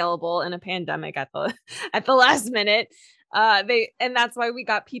were available in a pandemic at the last minute. And that's why we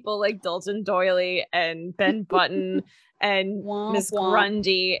got people like Dalton Doily and Ben Button and Miss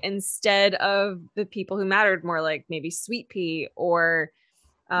Grundy instead of the people who mattered more, like maybe Sweet Pea or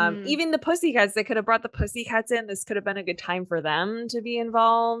even the Pussycats. They could have brought the Pussycats in. This could have been a good time for them to be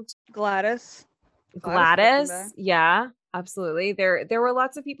involved. Gladys, yeah. Absolutely. There were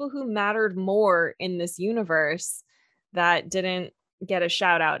lots of people who mattered more in this universe that didn't get a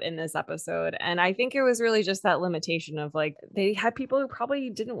shout out in this episode. And I think it was really just that limitation of like, they had people who probably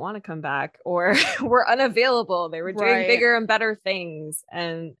didn't want to come back or were unavailable. They were doing bigger and better things.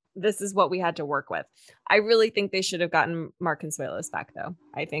 And this is what we had to work with. I really think they should have gotten Mark Consuelos back, though.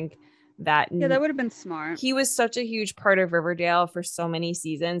 I think that would have been smart. He was such a huge part of Riverdale for so many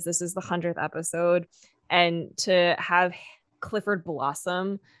seasons. This is the 100th episode. And to have Clifford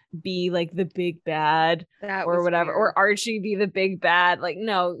Blossom be like the big bad or whatever, or Archie be the big bad, like,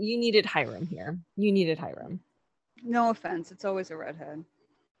 no, you needed Hiram here. You needed Hiram. No offense. It's always a redhead.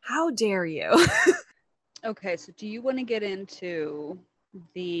 How dare you? Okay, so do you want to get into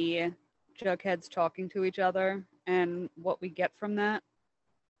the Jugheads talking to each other and what we get from that?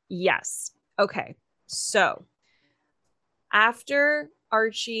 Yes. Okay. So after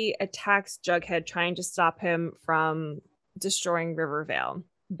Archie attacks Jughead, trying to stop him from destroying Rivervale,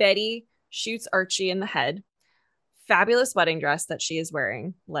 Betty shoots Archie in the head. Fabulous wedding dress that she is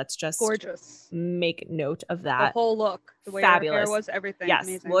wearing. Let's just gorgeous make note of that. The whole look, the way fabulous. Her hair was, everything. Yes,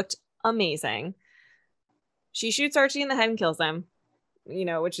 amazing. Looked amazing. She shoots Archie in the head and kills him,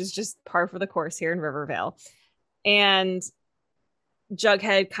 which is just par for the course here in Rivervale. And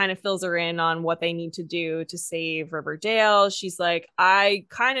Jughead kind of fills her in on what they need to do to save Riverdale. She's like, I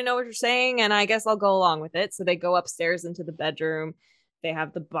kind of know what you're saying, and I guess I'll go along with it. So they go upstairs into the bedroom. They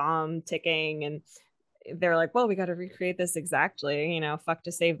have the bomb ticking, and they're like, well, we got to recreate this exactly, fuck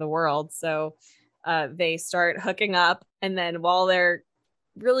to save the world. So they start hooking up. And then while they're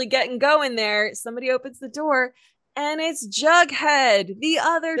really getting going there, somebody opens the door. And it's Jughead, the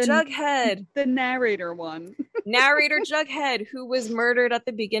other Jughead. The narrator one. Narrator Jughead, who was murdered at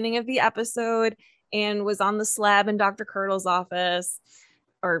the beginning of the episode and was on the slab in Dr. Curdle's office.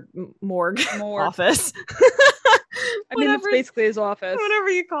 Or morgue. Office. I mean, it's basically his office. Whatever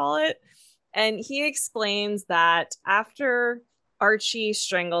you call it. And he explains that after Archie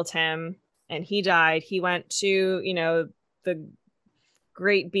strangled him and he died, he went to, the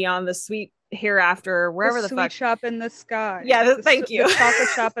great beyond the sweet hereafter, wherever the fuck shop in the sky. Yeah, thank you. The chocolate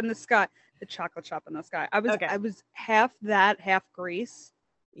shop in the sky. The chocolate shop in the sky. I was half that, half Grease.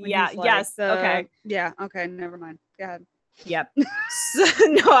 Yeah. Yes. Okay. Yeah. Okay. Never mind. Go ahead. Yep. So,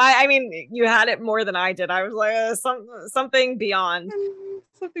 no, I mean, you had it more than I did. I was like something beyond.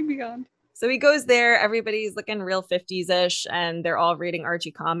 Something beyond. So he goes there. Everybody's looking real 50s-ish, and they're all reading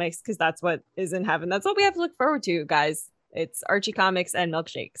Archie comics because that's what is in heaven. That's what we have to look forward to, guys. It's Archie comics and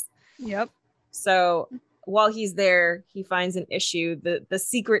milkshakes. Yep. So while he's there, he finds an issue, the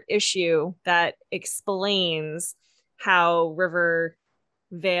secret issue that explains how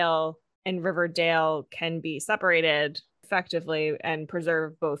Rivervale and Riverdale can be separated effectively and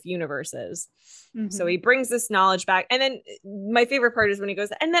preserve both universes. Mm-hmm. So he brings this knowledge back. And then my favorite part is when he goes,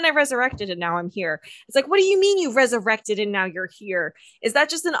 and then I resurrected and now I'm here. It's like, what do you mean you resurrected and now you're here? Is that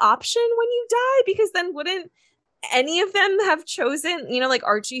just an option when you die? Because then wouldn't any of them have chosen, like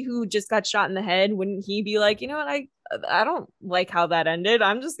Archie, who just got shot in the head, wouldn't he be like, you know what, I don't like how that ended.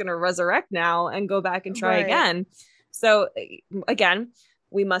 I'm just going to resurrect now and go back and try again. So again,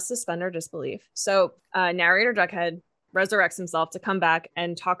 we must suspend our disbelief. So narrator Jughead resurrects himself to come back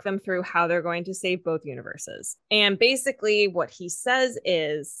and talk them through how they're going to save both universes. And basically what he says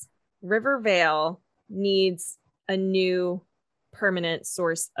is Rivervale needs a new permanent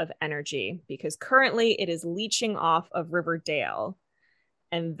source of energy because currently it is leeching off of Riverdale.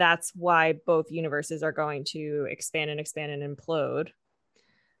 And that's why both universes are going to expand and implode.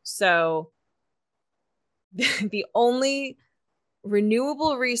 So the only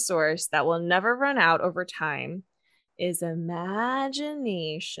renewable resource that will never run out over time is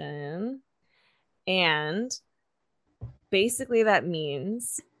imagination. And basically that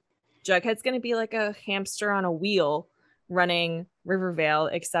means Jughead's going to be like a hamster on a wheel running Rivervale,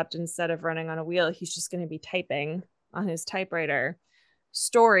 except instead of running on a wheel, he's just going to be typing on his typewriter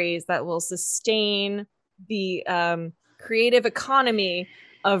stories that will sustain the creative economy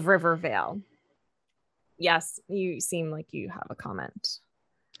of Rivervale. Yes, you seem like you have a comment.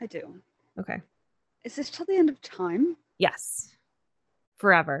 I do. Okay. Is this till the end of time? Yes.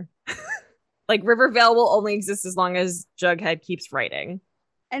 Forever. Like Rivervale will only exist as long as Jughead keeps writing.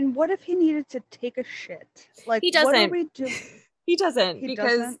 And what if he needed to take a shit? Like, he doesn't. What do we do? He doesn't, He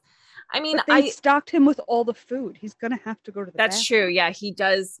because doesn't? I mean, but they stocked him with all the food. He's gonna have to go to the That's bathroom. true. Yeah, he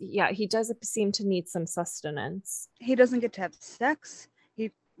does. Yeah, he does seem to need some sustenance. He doesn't get to have sex.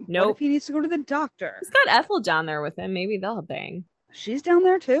 Nope. What if he needs to go to the doctor? He's got Ethel down there with him. Maybe they'll bang. She's down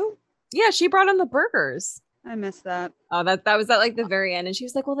there too? Yeah, she brought him the burgers. I missed that. Oh, that was at like the very end. And she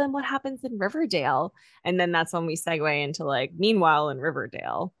was like, well, then what happens in Riverdale? And then that's when we segue into like, meanwhile in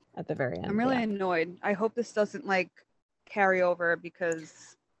Riverdale at the very end. I'm really annoyed. I hope this doesn't like carry over,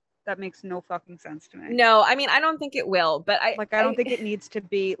 because that makes no fucking sense to me. No, I mean, I don't think it will, but I don't think it needs to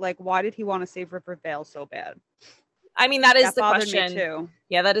be like, why did he want to save Riverdale so bad? I mean, that is the bothered question. Me too.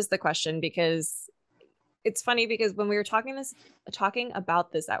 Yeah, that is the question, because it's funny, because when we were talking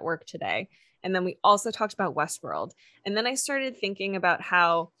about this at work today, and then we also talked about Westworld, and then I started thinking about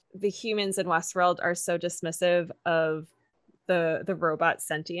how the humans in Westworld are so dismissive of the robot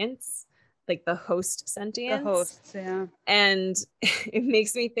sentience, like the host sentience. The hosts, yeah. And it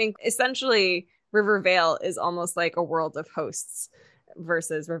makes me think essentially Rivervale is almost like a world of hosts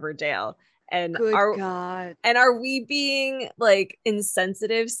versus Riverdale. And God. And are we being like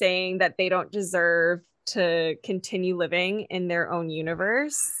insensitive saying that they don't deserve to continue living in their own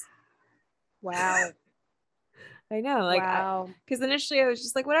universe? Wow. I know, like, wow. Because initially I was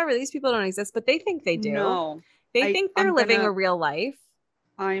just like, whatever, these people don't exist, but they think they do. No, they think they're living a real life.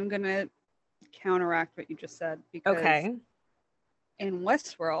 I'm gonna counteract what you just said, because in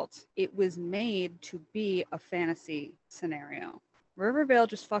Westworld, it was made to be a fantasy scenario. Rivervale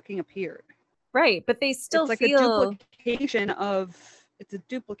just fucking appeared. Right, but they still it's like a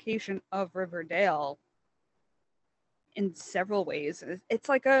duplication of Riverdale in several ways. It's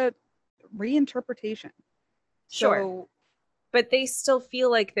like a reinterpretation. Sure. So, but they still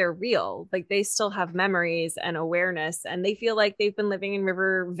feel like they're real. Like they still have memories and awareness, and they feel like they've been living in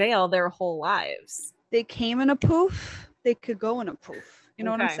Rivervale their whole lives. They came in a poof. They could go in a poof. You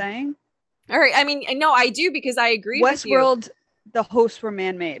know what I'm saying? All right. I mean, no, I do, because I agree with you. Westworld, the hosts were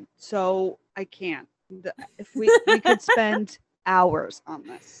man-made, so I can't. If we could spend hours on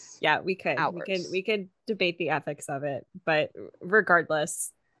this. Yeah, we could. Hours. We could debate the ethics of it, but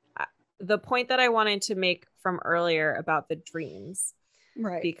regardless, the point that I wanted to make from earlier about the dreams,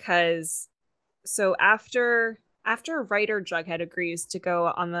 right? Because so after writer Jughead agrees to go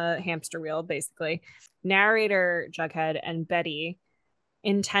on the hamster wheel, basically, narrator Jughead and Betty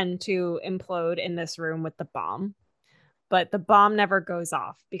intend to implode in this room with the bomb. But the bomb never goes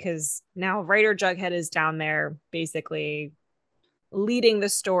off, because now writer Jughead is down there basically leading the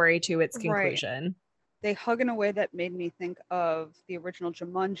story to its conclusion. Right. They hug in a way that made me think of the original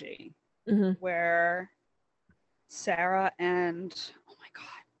Jumanji, where Sarah and, oh my God,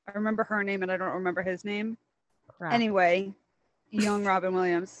 I remember her name and I don't remember his name. Crap. Anyway, young Robin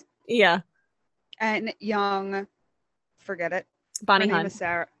Williams. Yeah. And young, forget it. Bonnie Hunt. Name is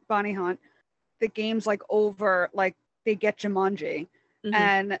Sarah. Bonnie Hunt. The game's like over, like, they get Jumanji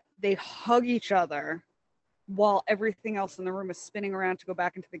and they hug each other while everything else in the room is spinning around to go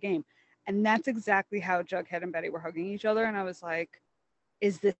back into the game. And that's exactly how Jughead and Betty were hugging each other. And I was like,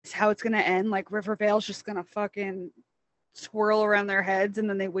 is this how it's going to end? Like Rivervale's just going to fucking swirl around their heads and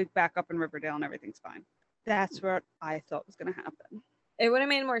then they wake back up in Riverdale and everything's fine. That's what I thought was going to happen. It would have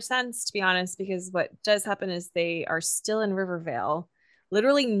made more sense, to be honest, because what does happen is they are still in Rivervale.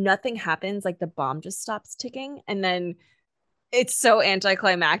 Literally nothing happens, like the bomb just stops ticking, and then it's so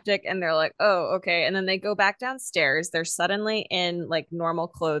anticlimactic and they're like, oh, okay. And then they go back downstairs. They're suddenly in like normal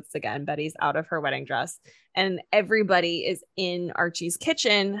clothes again. Betty's out of her wedding dress and everybody is in Archie's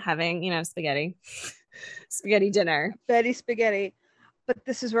kitchen having, spaghetti dinner. Betty spaghetti. But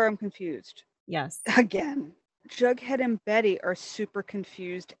this is where I'm confused. Yes. Again, Jughead and Betty are super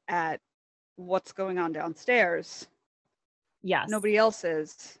confused at what's going on downstairs. Yes. Nobody else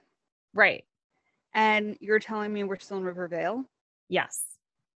is. Right. And you're telling me we're still in Rivervale? Yes.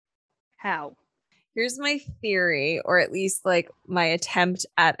 How? Here's my theory, or at least like my attempt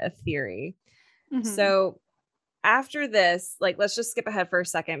at a theory. So after this, like, let's just skip ahead for a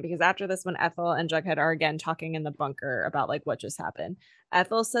second, because after this, when Ethel and Jughead are again talking in the bunker about like what just happened,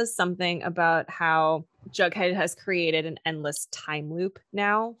 Ethel says something about how Jughead has created an endless time loop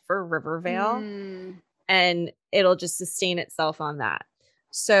now for Rivervale. And it'll just sustain itself on that.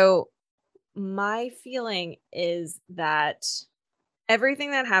 So my feeling is that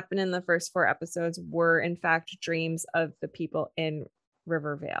everything that happened in the first 4 episodes were in fact dreams of the people in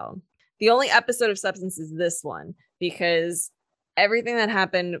Rivervale. The only episode of substance is this one, because everything that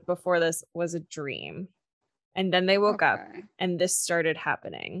happened before this was a dream. And then they woke up and this started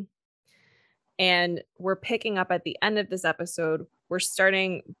happening. And we're picking up at the end of this episode we're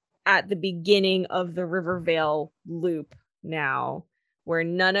starting at the beginning of the Rivervale loop now, where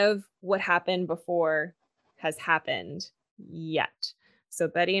none of what happened before has happened yet. So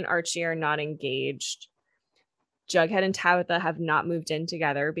Betty and Archie are not engaged. Jughead and Tabitha have not moved in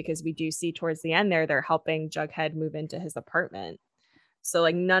together, because we do see towards the end there, they're helping Jughead move into his apartment. So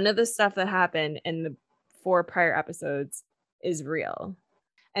like none of the stuff that happened in the 4 prior episodes is real.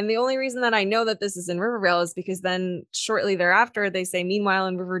 And the only reason that I know that this is in Rivervale is because then shortly thereafter they say, meanwhile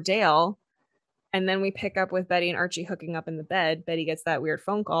in Riverdale. And then we pick up with Betty and Archie hooking up in the bed. Betty gets that weird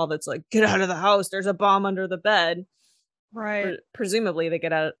phone call that's like, get out of the house. There's a bomb under the bed. Right. Presumably they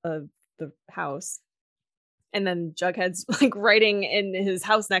get out of the house. And then Jughead's like writing in his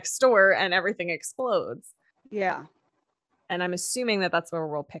house next door and everything explodes. Yeah. And I'm assuming that that's where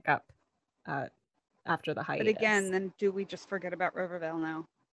we'll pick up after the hiatus. But again, then do we just forget about Rivervale now?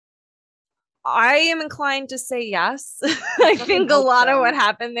 I am inclined to say yes. I think a lot of what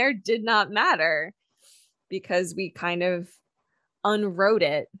happened there did not matter, because we kind of unwrote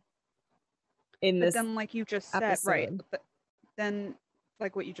it in this. But then, like you just said, episode. right? But then,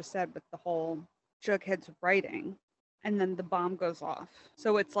 like what you just said, with the whole Jughead's writing, and then the bomb goes off.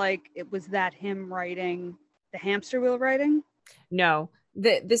 So it's like, it was that him writing the hamster wheel writing? No,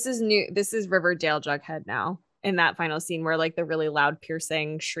 this is new. This is Riverdale Jughead now. In that final scene where like the really loud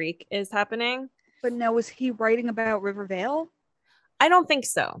piercing shriek is happening. But no, was he writing about Rivervale? I don't think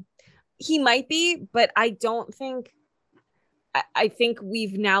so. He might be, but I don't think. I think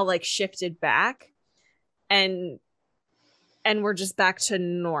we've now like shifted back, and we're just back to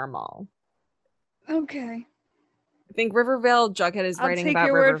normal. Okay. I think Rivervale Jughead is writing about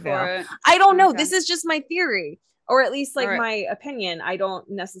your Rivervale. word for it. I don't know. Okay. This is just my theory, or at least like All right. my opinion. I don't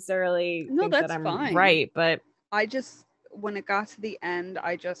necessarily No, think that's that I'm fine. right, but I just, when it got to the end,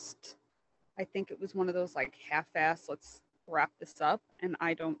 I think it was one of those like half-ass, let's wrap this up, and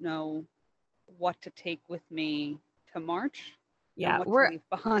I don't know what to take with me to March. Yeah, what to leave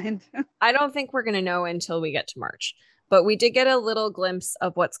behind. I don't think we're gonna know until we get to March, but we did get a little glimpse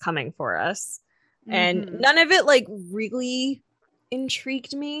of what's coming for us, and none of it like really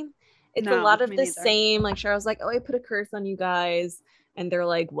intrigued me. It's a lot of the same. Like Cheryl's like, oh, I put a curse on you guys. And they're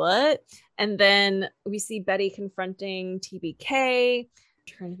like, what? And then we see Betty confronting TBK. I'm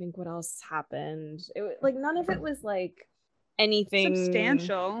trying to think what else happened. None of it was like anything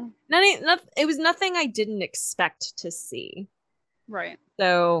substantial. It was nothing I didn't expect to see. Right.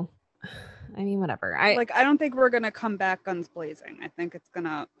 So, I mean, whatever. I don't think we're gonna come back guns blazing. I think it's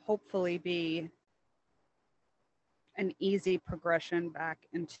gonna hopefully be an easy progression back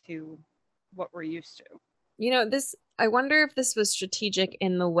into what we're used to. You know, I wonder if this was strategic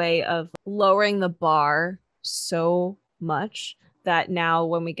in the way of lowering the bar so much that now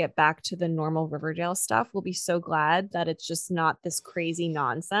when we get back to the normal Riverdale stuff, we'll be so glad that it's just not this crazy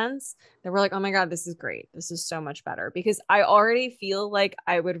nonsense that we're like, oh my God, this is great. This is so much better. Because I already feel like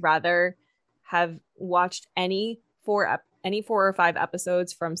I would rather have watched any 4 or 5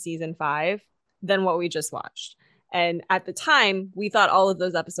 episodes from season 5 than what we just watched. And at the time, we thought all of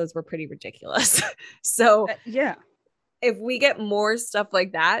those episodes were pretty ridiculous. So yeah, if we get more stuff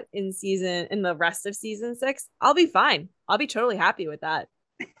like that in the rest of season 6, I'll be fine. I'll be totally happy with that.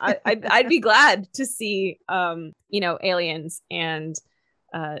 I'd be glad to see, aliens and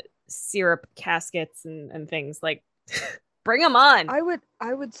syrup caskets and things like bring them on. I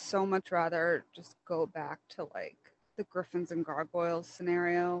would so much rather just go back to like the Griffins and Gargoyles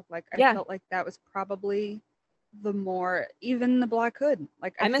scenario. Like I felt like that was probably even the Black Hood.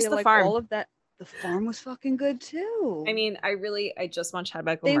 Like I miss feel the like farm. all of that. The farm was fucking good too. I mean, I just want Chad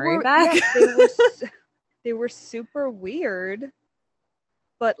Michael Murray back. Yeah, they were super weird,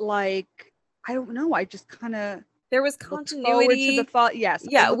 but like I don't know. I just kind of there was continuity.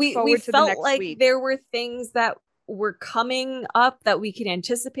 We felt like there were things that were coming up that we could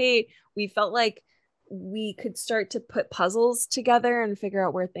anticipate. We felt like we could start to put puzzles together and figure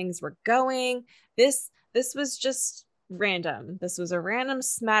out where things were going. This was just random. This was a random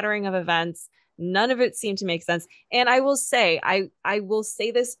smattering of events. None of it seemed to make sense. And I will say, I will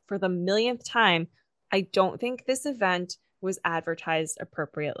say this for the millionth time. I don't think this event was advertised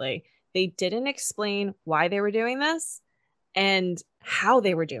appropriately. They didn't explain why they were doing this and how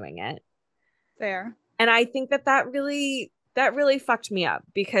they were doing it. Fair. And I think that really fucked me up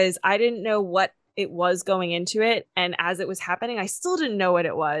because I didn't know what it was going into it. And as it was happening, I still didn't know what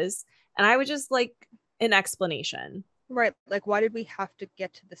it was. And I would just like an explanation. Right. Like, why did we have to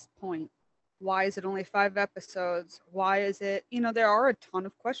get to this point? Why is it only 5 episodes? Why is it, there are a ton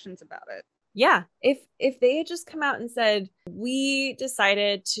of questions about it. Yeah. If they had just come out and said, we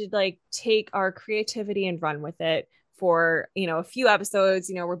decided to like take our creativity and run with it for, a few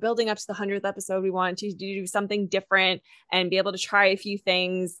episodes. We're building up to the 100th episode. We wanted to do something different and be able to try a few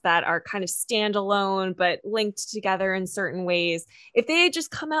things that are kind of standalone but linked together in certain ways. If they had just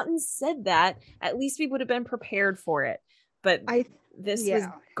come out and said that, at least we would have been prepared for it. But this was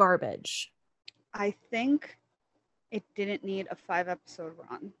garbage. I think it didn't need a 5-episode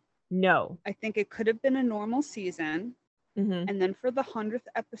run. No. I think it could have been a normal season. Mm-hmm. And then for the 100th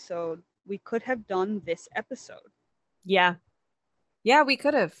episode, we could have done this episode. Yeah. Yeah, we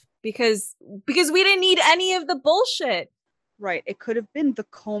could have. Because we didn't need any of the bullshit. Right. It could have been the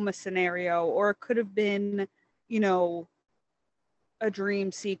coma scenario, or it could have been, a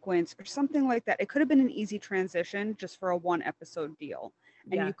dream sequence or something like that. It could have been an easy transition just for a 1-episode deal.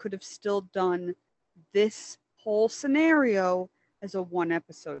 And you could have still done this whole scenario as a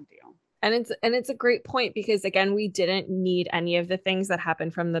 1-episode deal. And it's a great point, because again, we didn't need any of the things that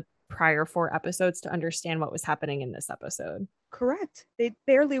happened from the prior 4 episodes to understand what was happening in this episode. Correct. They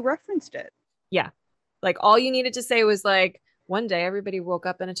barely referenced it. Yeah. Like, all you needed to say was like, one day everybody woke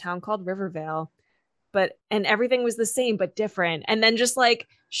up in a town called Riverdale, and everything was the same but different, and then just like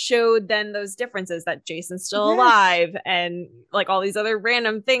showed then those differences, that Jason's still alive, and like all these other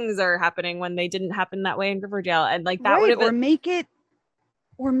random things are happening when they didn't happen that way in Riverdale, and like that would have been...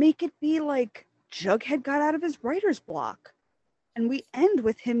 or make it be like Jughead got out of his writer's block, and we end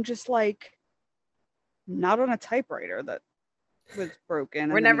with him just like not on a typewriter that was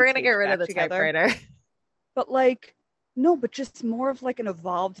broken. We're never gonna get rid of the typewriter. But but just more of like an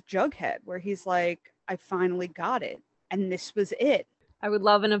evolved Jughead, where he's like, I finally got it, and this was it. I would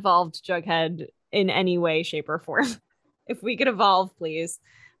love an evolved Jughead in any way, shape, or form. If we could evolve, please,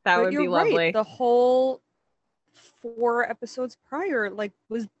 that would be lovely. Right. The whole 4 episodes prior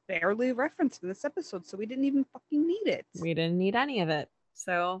was barely referenced in this episode, so we didn't even fucking need it. We didn't need any of it.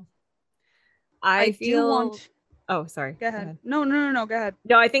 So I feel... Oh, sorry. Go ahead. No, go ahead.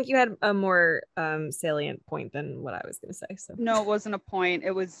 No, I think you had a more salient point than what I was going to say. So no, it wasn't a point.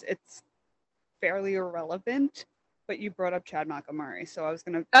 It's fairly irrelevant, but you brought up Chad Michael-Murray, so I was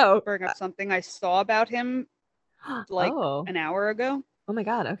going to bring up something I saw about him an hour ago. Oh my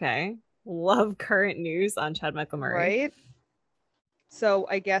God. Okay. Love current news on Chad Michael-Murray. Right. So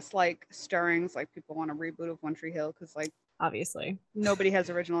I guess stirrings, people want a reboot of One Tree Hill because obviously nobody has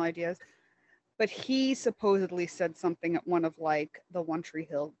original ideas. But he supposedly said something at one of the One Tree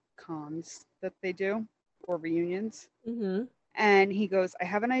Hill cons that they do, or reunions. Mm-hmm. And he goes, I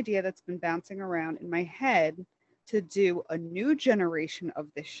have an idea that's been bouncing around in my head to do a new generation of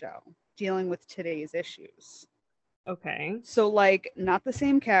this show dealing with today's issues. Okay. So not the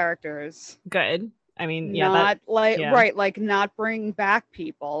same characters. Good. I mean, not bring back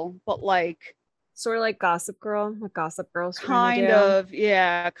people, but sort of like Gossip Girl, what Gossip Girl's kind of.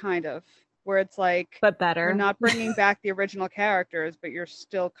 Where it's but better. We're not bringing back the original characters, but you're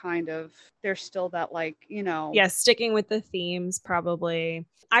still there's still that sticking with the themes. Probably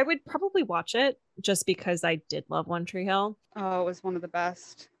I would probably watch it just because I did love One Tree Hill. Oh, it was one of the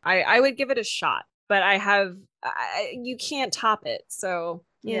best. I would give it a shot, but you can't top it, so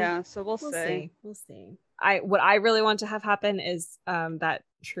so we'll see. We'll see. What I really want to have happen is that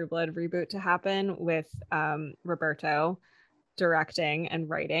True Blood reboot to happen with Roberto directing and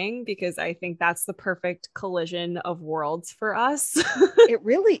writing, because I think that's the perfect collision of worlds for us. It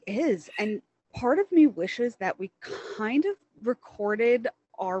really is. And part of me wishes that we kind of recorded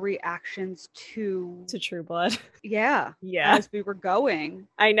our reactions to True Blood. Yeah. As we were going.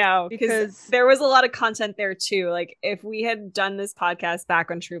 I know, because there was a lot of content there too. If we had done this podcast back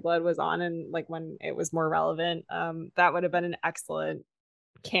when True Blood was on and when it was more relevant, that would have been an excellent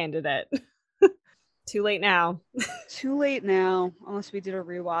candidate. Too late now. Too late now, unless we did a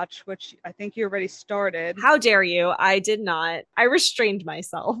rewatch, which I think you already started. How dare you? I did not. I restrained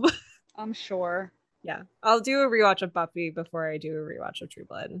myself. I'm sure. Yeah. I'll do a rewatch of Buffy before I do a rewatch of True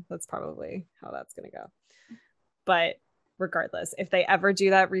Blood. That's probably how that's going to go. But regardless, if they ever do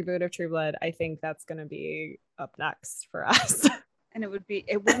that reboot of True Blood, I think that's going to be up next for us. And it wouldn't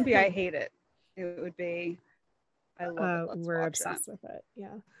be I hate it. It would be I love it. We're obsessed with it.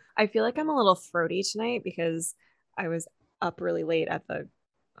 Yeah. I feel like I'm a little throaty tonight because I was up really late at the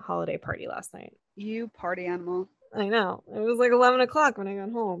holiday party last night. You party animal. I know. It was 11 o'clock when I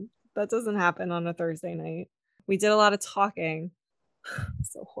got home. That doesn't happen on a Thursday night. We did a lot of talking.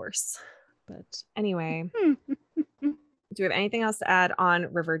 So hoarse. But anyway, do we have anything else to add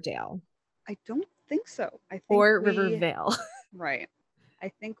on Riverdale? I don't think so. Rivervale. Right.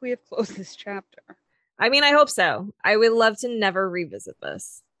 I think we have closed this chapter. I mean, I hope so. I would love to never revisit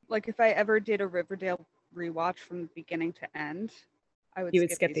this. If I ever did a Riverdale rewatch from beginning to end, I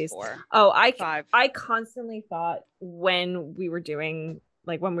would skip these 4. Oh, 5. I constantly thought when we were doing,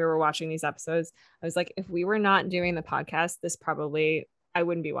 like when we were watching these episodes, I was like, if we were not doing the podcast, I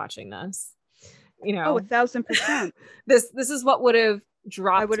wouldn't be watching this. You know, 1,000%. This is what would have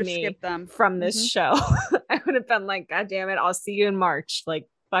dropped I would have me skipped them from this show. I would have been like, God damn it, I'll see you in March. Like,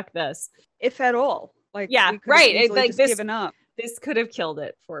 fuck this. If at all. Like, yeah, right. It's like this, given up. This could have killed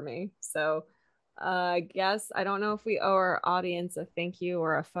it for me. So I guess I don't know if we owe our audience a thank you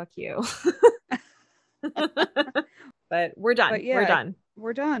or a fuck you. But we're done. But yeah,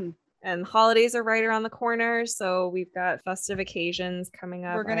 we're done. And holidays are right around the corner, so we've got festive occasions coming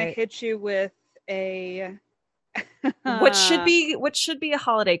up. We're gonna hit you with a what should be a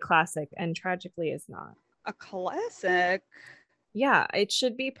holiday classic, and tragically is not a classic. Yeah, it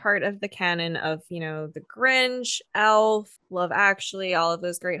should be part of the canon of, you know, The Grinch, Elf, Love Actually, all of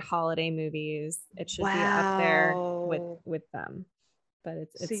those great holiday movies. It should be up there with them. But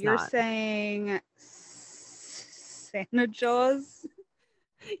it's so you're not. Saying Santa Jaws?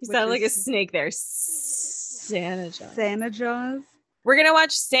 You sound like a snake there. Santa Jaws. Santa Jaws. We're gonna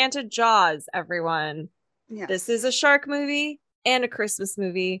watch Santa Jaws, everyone. Yes. This is a shark movie and a Christmas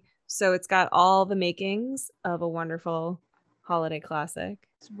movie, so it's got all the makings of a wonderful holiday classic.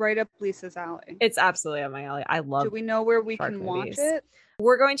 It's right up Lisa's alley. It's absolutely up my alley. I love. Do we know where we can watch it?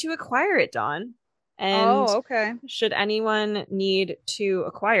 We're going to acquire it, Dawn. And okay. Should anyone need to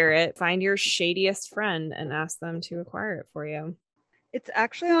acquire it, find your shadiest friend and ask them to acquire it for you. It's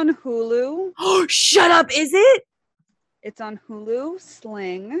actually on Hulu. Oh, shut up! Is it? It's on Hulu,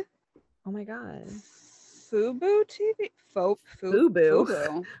 Sling. Oh my god. Fubo TV.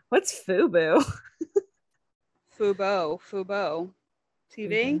 Fubo. What's Fubo? Fubo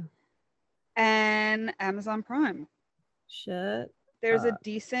TV, and Amazon Prime. Shit. There's a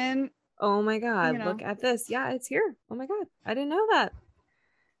decent. Oh my god! Look at this. Yeah, it's here. Oh my god, I didn't know that.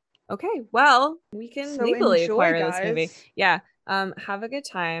 Okay, well, we can legally acquire this movie. Yeah. Have a good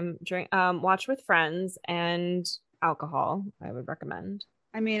time. Drink. Watch with friends and alcohol. I would recommend.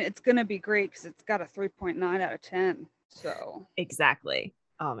 I mean, it's gonna be great because it's got a 3.9 out of 10. So exactly.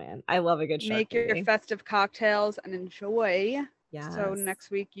 Oh man, I love a good shark Make movie. Your festive cocktails and enjoy. Yeah. So next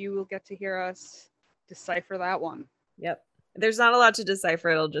week you will get to hear us decipher that one. Yep. There's not a lot to decipher.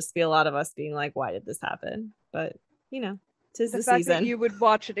 It'll just be a lot of us being like, "Why did this happen?" But you know, 'tis the fact season. That you would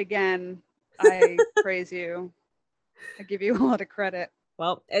watch it again, I praise you. I give you a lot of credit.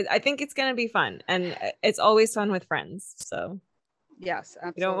 Well, I think it's gonna be fun, and it's always fun with friends. So yes,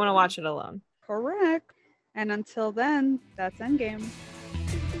 absolutely. You don't want to watch it alone. Correct. And until then, that's Endgame.